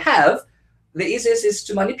fear you have, the easiest is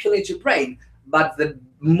to manipulate your brain. But the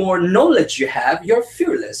more knowledge you have, you're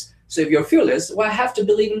fearless. So if you're fearless, well, I have to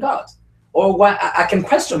believe in God. Or why I can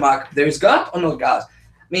question mark, there is God or no God? I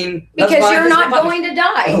mean, because you're not going to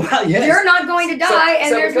die. Oh, well, yes. You're not going to die,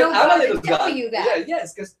 and there's no God to tell you that. Yeah,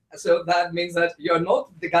 yes, so that means that you're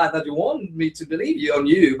not the God that you want me to believe on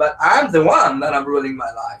you, but I'm the one that I'm ruling my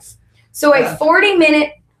life. So a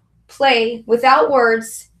 40-minute play without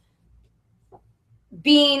words,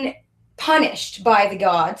 being punished by the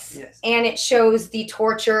gods, yes. And it shows the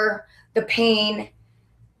torture, the pain,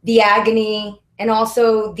 the agony, and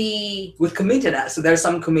also the with comedian. So there's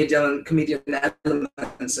some comedian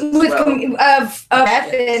elements as with well. of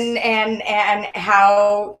death, yes. and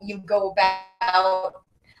how you go about.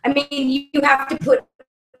 I mean, you have to put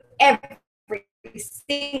every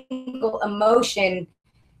single emotion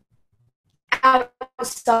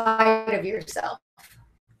outside of yourself.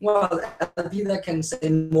 Well, Elpida can say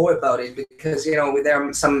more about it because there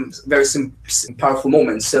are some very powerful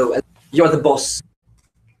moments. So you're the boss.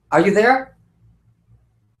 Are you there?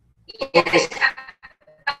 Yes,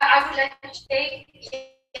 I would like to say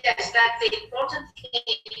yes, that the important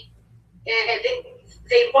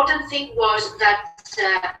thing was that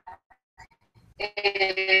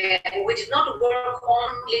we did not work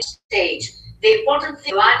only stage. The important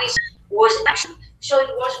thing was action. So it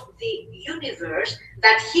was the universe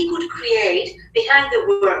that he could create behind the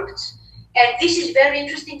words. And this is very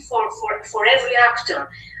interesting for every actor.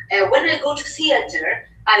 When I go to theater,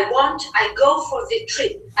 I go for the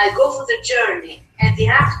trip, I go for the journey, and the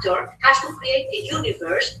actor has to create a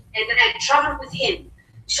universe, and then I travel with him.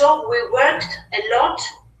 So we worked a lot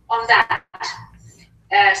on that.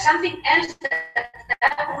 Something else that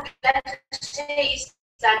I would like to say is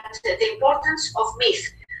that the importance of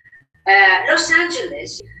myth. Los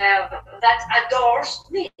Angeles that adores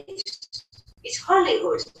myths. It's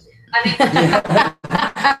Hollywood. I mean,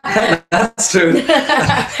 that's true.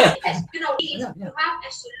 Yes, you have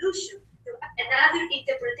a solution to another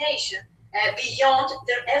interpretation beyond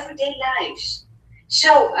their everyday lives.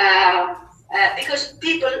 So, because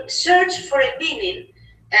people search for a meaning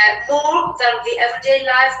more than the everyday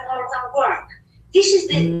life, more than work. This is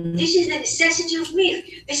the necessity of myth.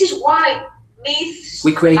 This is why myths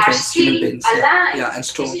we create are still alive. Yeah, and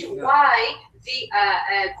strong. This is why the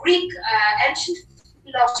Greek ancient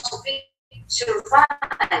philosophy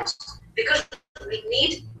survives, because we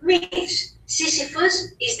need myths.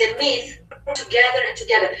 Sisyphus is the myth together and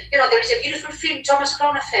together. You know, there is a beautiful film, Thomas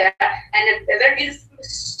Crown Affair, and a very beautiful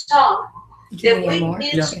song, The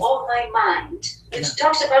Windmills of My Mind, which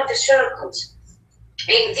talks about the circles.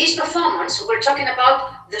 In this performance, we're talking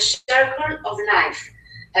about the circle of life,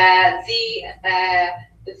 the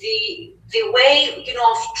way, you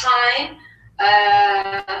know, of trying.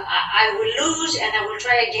 I will lose and I will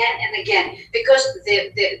try again and again, because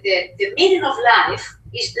the meaning of life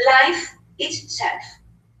is life itself.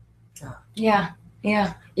 Yeah,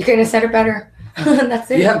 yeah. You couldn't have said it better. That's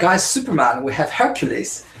it. You have guys Superman. We have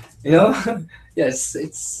Hercules. You know, yes,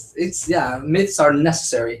 it's yeah. Myths are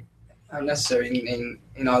necessary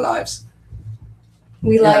in our lives.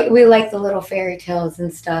 We like the little fairy tales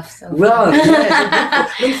and stuff. So well, yeah,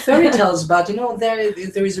 I mean, fairy tales, but you know, there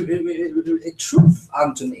is a truth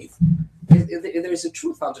underneath. There is a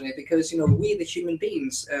truth underneath, because you know, we the human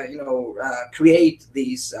beings, create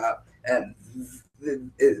these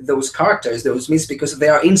those characters, those myths, because they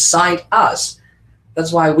are inside us.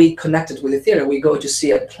 That's why we connected with the theater. We go to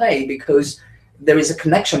see a play because there is a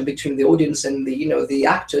connection between the audience and the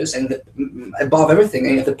actors, and above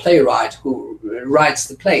everything, the playwright who writes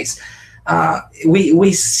the plays.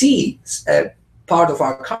 We see part of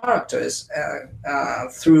our characters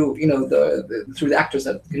through through the actors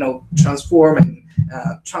that transform and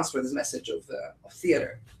transfer this message of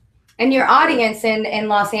theater. And your audience in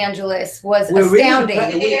Los Angeles was astounding.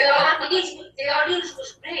 The audience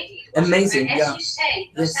was great. It was, amazing, as you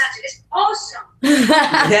say, Los Angeles, awesome.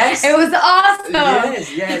 Yes, it was awesome.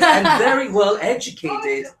 Yes, and very well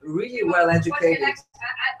educated, really well educated.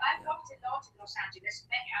 I've worked a lot in Los Angeles.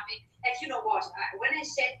 I mean, and you know what? When I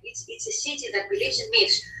said it's a city that believes in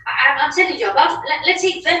myths, I'm telling you about. Let's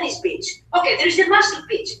say Venice Beach. Okay, there is the Muscle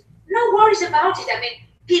Beach. No worries about it. I mean,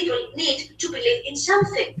 people need to believe in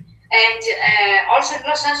something. And also in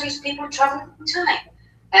Los Angeles, people travel in time.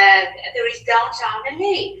 There is downtown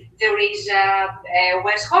LA. There is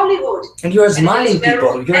West Hollywood. And you're smiling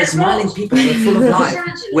people. You're smiling people. You're full of life.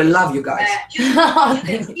 We love you guys. You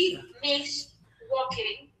see myths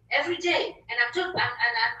walking every day. And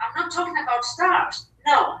I'm not talking about stars.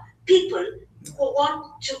 No, people who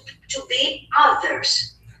want to be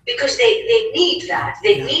others, because they need that.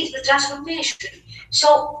 They need the transformation.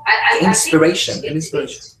 So inspiration. I think it's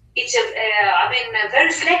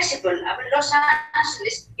very flexible. I mean, Los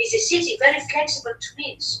Angeles is a city very flexible to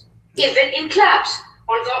myths, even in clubs.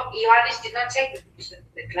 Although Ioannis did not take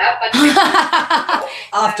the club, but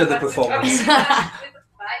after the performance.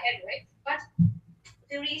 Anyway, but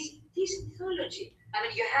there is this mythology. I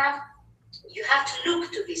mean, you have to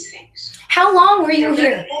look to these things. How long were you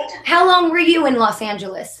here? How long were you in Los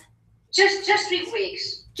Angeles? Just 3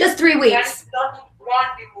 weeks. Just 3 weeks.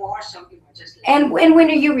 One before, some people just left. And when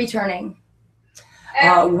are you returning?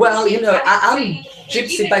 Well, I'm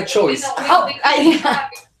gypsy by choice. Do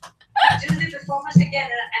the performance again,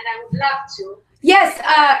 and I would love to. Yes.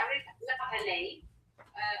 I really love LA.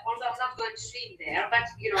 Although I'm not going to swim there, but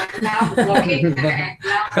now walking.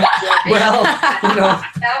 Well,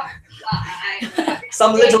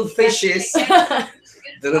 some little fishes. Only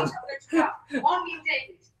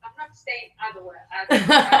David. I'm not staying otherwhere.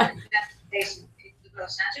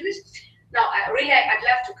 Los Angeles. No, I'd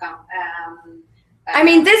love to come. I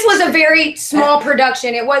mean, this was a very small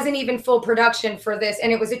production. It wasn't even full production for this,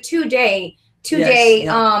 and it was a two-day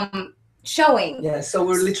showing. Yeah, so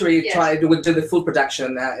we're literally trying to do the full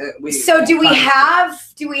production. So do we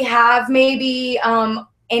have maybe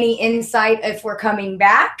any insight if we're coming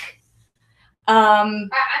back?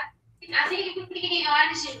 I think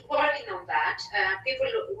Ioannis is working on that. People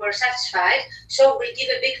were satisfied, so we'll give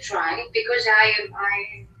a big try, because I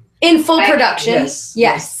in full production.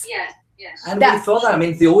 Yes. And we thought that, I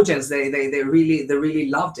mean, the audience, they really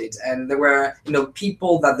loved it, and there were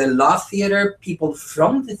people that they love theater, people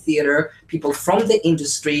from the theater, people from the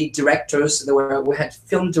industry, directors. We had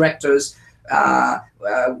film directors.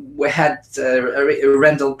 We had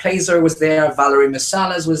Rendell Plazer was there, Valerie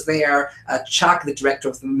Messalas was there, Chuck, the director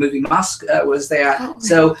of the movie Musk, was there.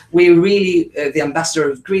 So we really, the ambassador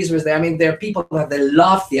of Greece was there. I mean, there are people that they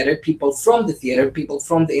love theater, people from the theater, people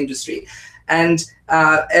from the industry. And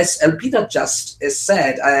as Elpida just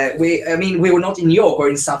said, we were not in New York or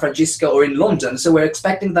in San Francisco or in London, so we're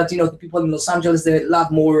expecting that, you know, the people in Los Angeles, they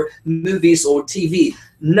love more movies or TV.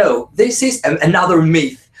 No, this is another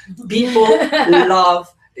myth. People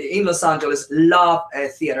love, in Los Angeles, love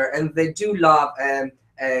theater, and they do love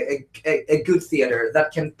a good theater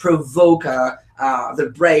that can provoke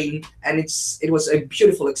the brain, and it was a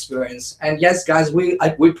beautiful experience. And yes, guys,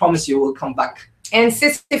 we promise you we'll come back. And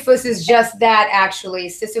SISYPHUS is just that, actually.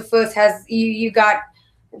 SISYPHUS has, you got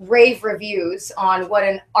rave reviews on what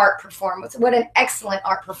an art performance, what an excellent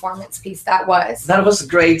art performance piece that was. That was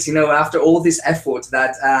great, you know, after all this effort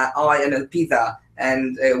that I and Elpida,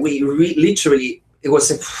 and we literally, it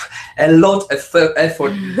was a lot of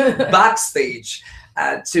effort backstage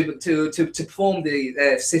to perform the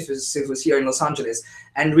SISYPHUS here in Los Angeles,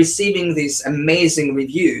 and receiving these amazing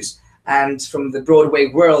reviews, and from the Broadway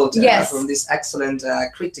world, from this excellent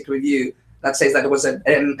critic review that says that it was a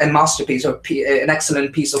masterpiece, or an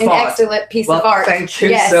excellent piece of art. An excellent piece of art. Thank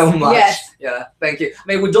you so much. Yeah, thank you. I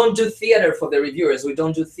mean, we don't do theater for the reviewers. We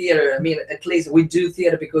don't do theater. I mean, at least we do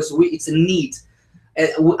theater because it's a need.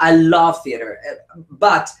 I love theater,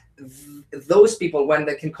 but those people, when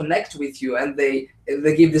they can connect with you and they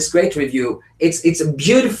give this great review, it's a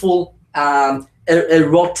beautiful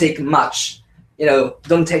erotic match. You know,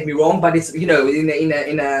 don't take me wrong, but it's, you know,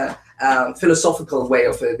 in a philosophical way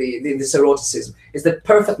of this eroticism. It's the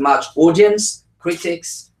perfect match. Audience,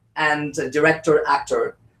 critics, and director,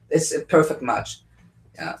 actor. It's a perfect match.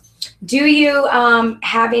 Yeah. Do you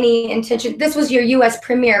have any intention? This was your U.S.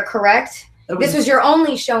 premiere, correct? This was your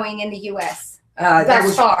only showing in the U.S.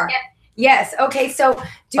 thus far. Yeah. Yes. Okay. So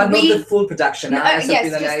but not the full production. Yes,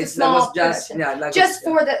 just the small production. Yeah, like just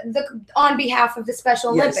for the on behalf of the Special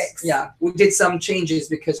Olympics. Yeah, we did some changes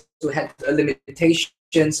because we had limitations,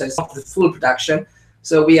 and it's not the full production.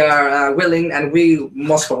 So we are willing, and we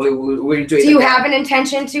most probably will do it. Do you have an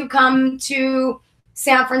intention to come to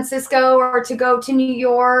San Francisco or to go to New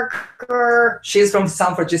York? Or she's from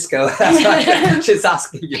San Francisco. That's why she's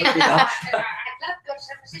asking you. I'd love to go to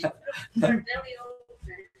San Francisco. Very open.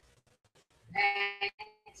 And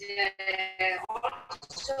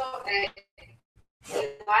also,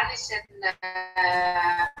 Ioannis and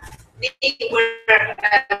me were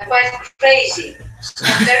quite crazy,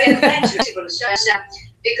 very adventurous.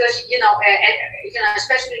 Because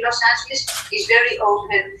especially Los Angeles is very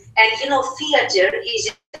open, and theater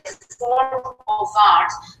is a form of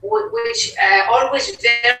art which always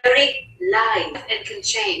very live and can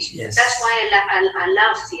change. Yes. That's why I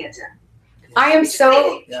love theater. I am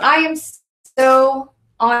so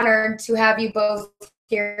honored to have you both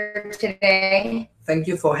here today. Thank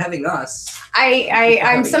you for having us.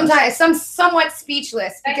 I'm somewhat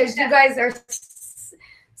speechless because you guys are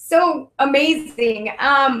so amazing.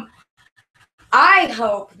 I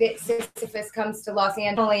hope that SISYPHUS comes to Los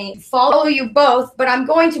Angeles. Follow you both, but I'm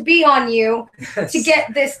going to be on you to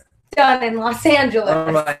get this done in Los Angeles.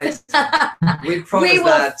 All right. We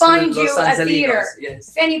will find you a theater. Yes.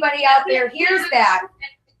 If anybody out there hears that.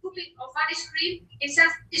 Cooking of ice cream in San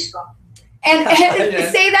Francisco. And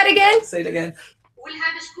say that again. Say it again. We'll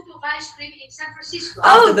have a scoop of ice cream in San Francisco.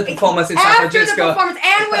 After the performance in San Francisco. After the performance,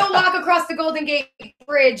 and we'll walk across the Golden Gate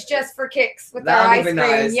Bridge just for kicks with our ice cream.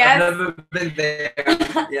 Nice. Yes. I've never been there.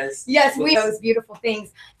 Yes. Yes, we those beautiful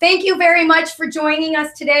things. Thank you very much for joining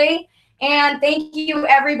us today. And thank you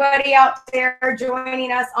everybody out there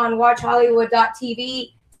joining us on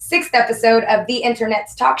WatchHollywood.tv, 6th episode of The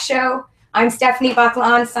Internet's Talk Show. I'm Stefany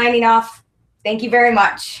Bacclaan signing off. Thank you very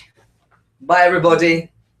much. Bye, everybody.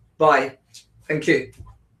 Bye. Thank you.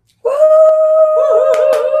 Woo!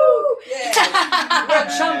 Yeah. We're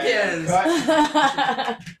champions.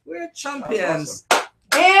 We're champions.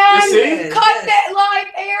 Awesome. And cut that live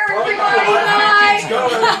air, everybody.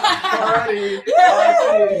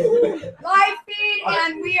 Live feed,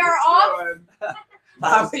 and we are off.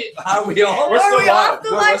 Are we on? Are we off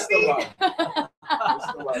the live feed?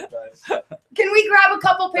 Can we grab a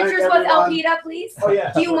couple pictures with Elpida, please? Oh,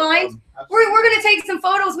 yeah. Do you mind? We're going to take some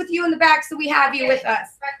photos with you in the back so we have you with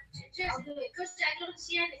us. But just because I don't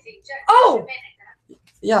see anything. Oh!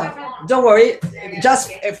 Yeah, don't worry.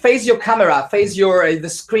 Just face your camera, face the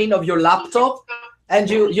screen of your laptop, and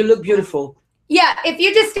you look beautiful. Yeah, if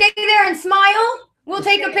you just stay there and smile, we'll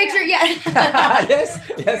take a picture. Yeah. Yes,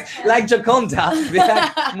 like Gioconda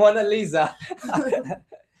with Mona Lisa.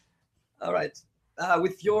 All right.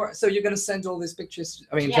 With your, so you're gonna send all these pictures.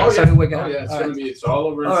 I mean, we're gonna. Oh, yeah, it's gonna be. It's all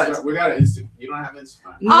over Instagram. Right. We got Instagram. You don't have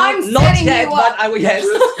Instagram. I'm not setting yet, you up. but I will. Yes.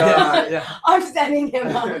 Yeah. I'm setting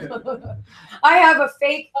him up. I have a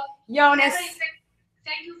fake Ioannis.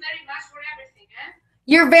 Thank you very much for everything.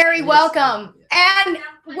 You're very welcome. And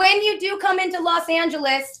when you do come into Los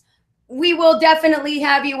Angeles, we will definitely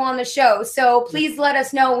have you on the show. So please let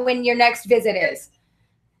us know when your next visit is.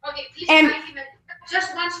 Okay, please And- invite him.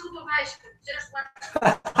 Just one scoop of ice cream. Just one.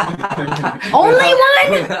 Only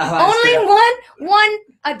one? Only one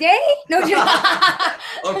a day? No.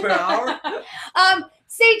 Or per hour?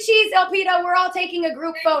 Say cheese, Elpida. We're all taking a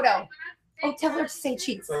group photo. Oh, tell her to say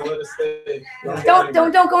cheese. So let us stay. Don't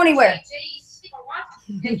go anywhere.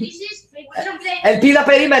 Elpida,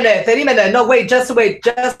 perímene. No, wait. Just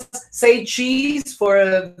say cheese for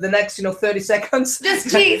the next, 30 seconds. Just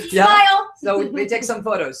cheese. Yeah. Smile. So we take some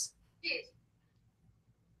photos.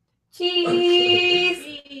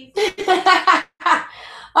 Cheese.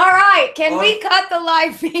 All right. Can we cut the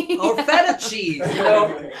live feed? Or feta cheese.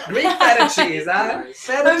 Greek feta cheese, huh?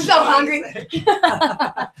 Feta I'm so hungry.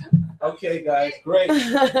 Okay, guys, great.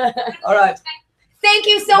 All right. Thank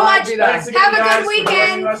you so Bye, much. Elpida. Thanks again, Have a guys, good for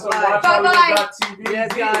weekend. joining us on Bye. WatchHollywood.tv.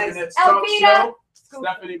 Yes, guys. It's Talk Elpida. Show.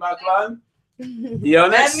 Stefany Bacclaan.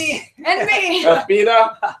 Ioannis. And me. And me.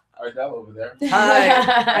 Elpida. Ardell over there. Hi.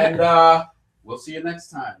 And we'll see you next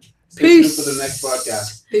time. Stay Peace. tuned for the next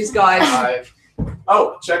broadcast. Peace, guys. Bye.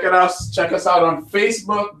 Oh, check us out on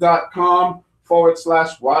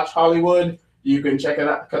Facebook.com/Watch Hollywood. You can check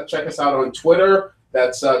us out on Twitter.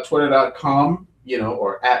 That's twitter.com,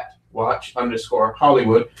 or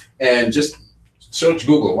 @watch_Hollywood. And just search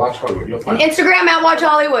Google Watch Hollywood. You'll find it. Instagram @Watch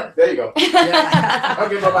Hollywood. There you go. Yeah.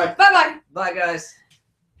 Okay, bye-bye. Bye-bye. Bye, guys.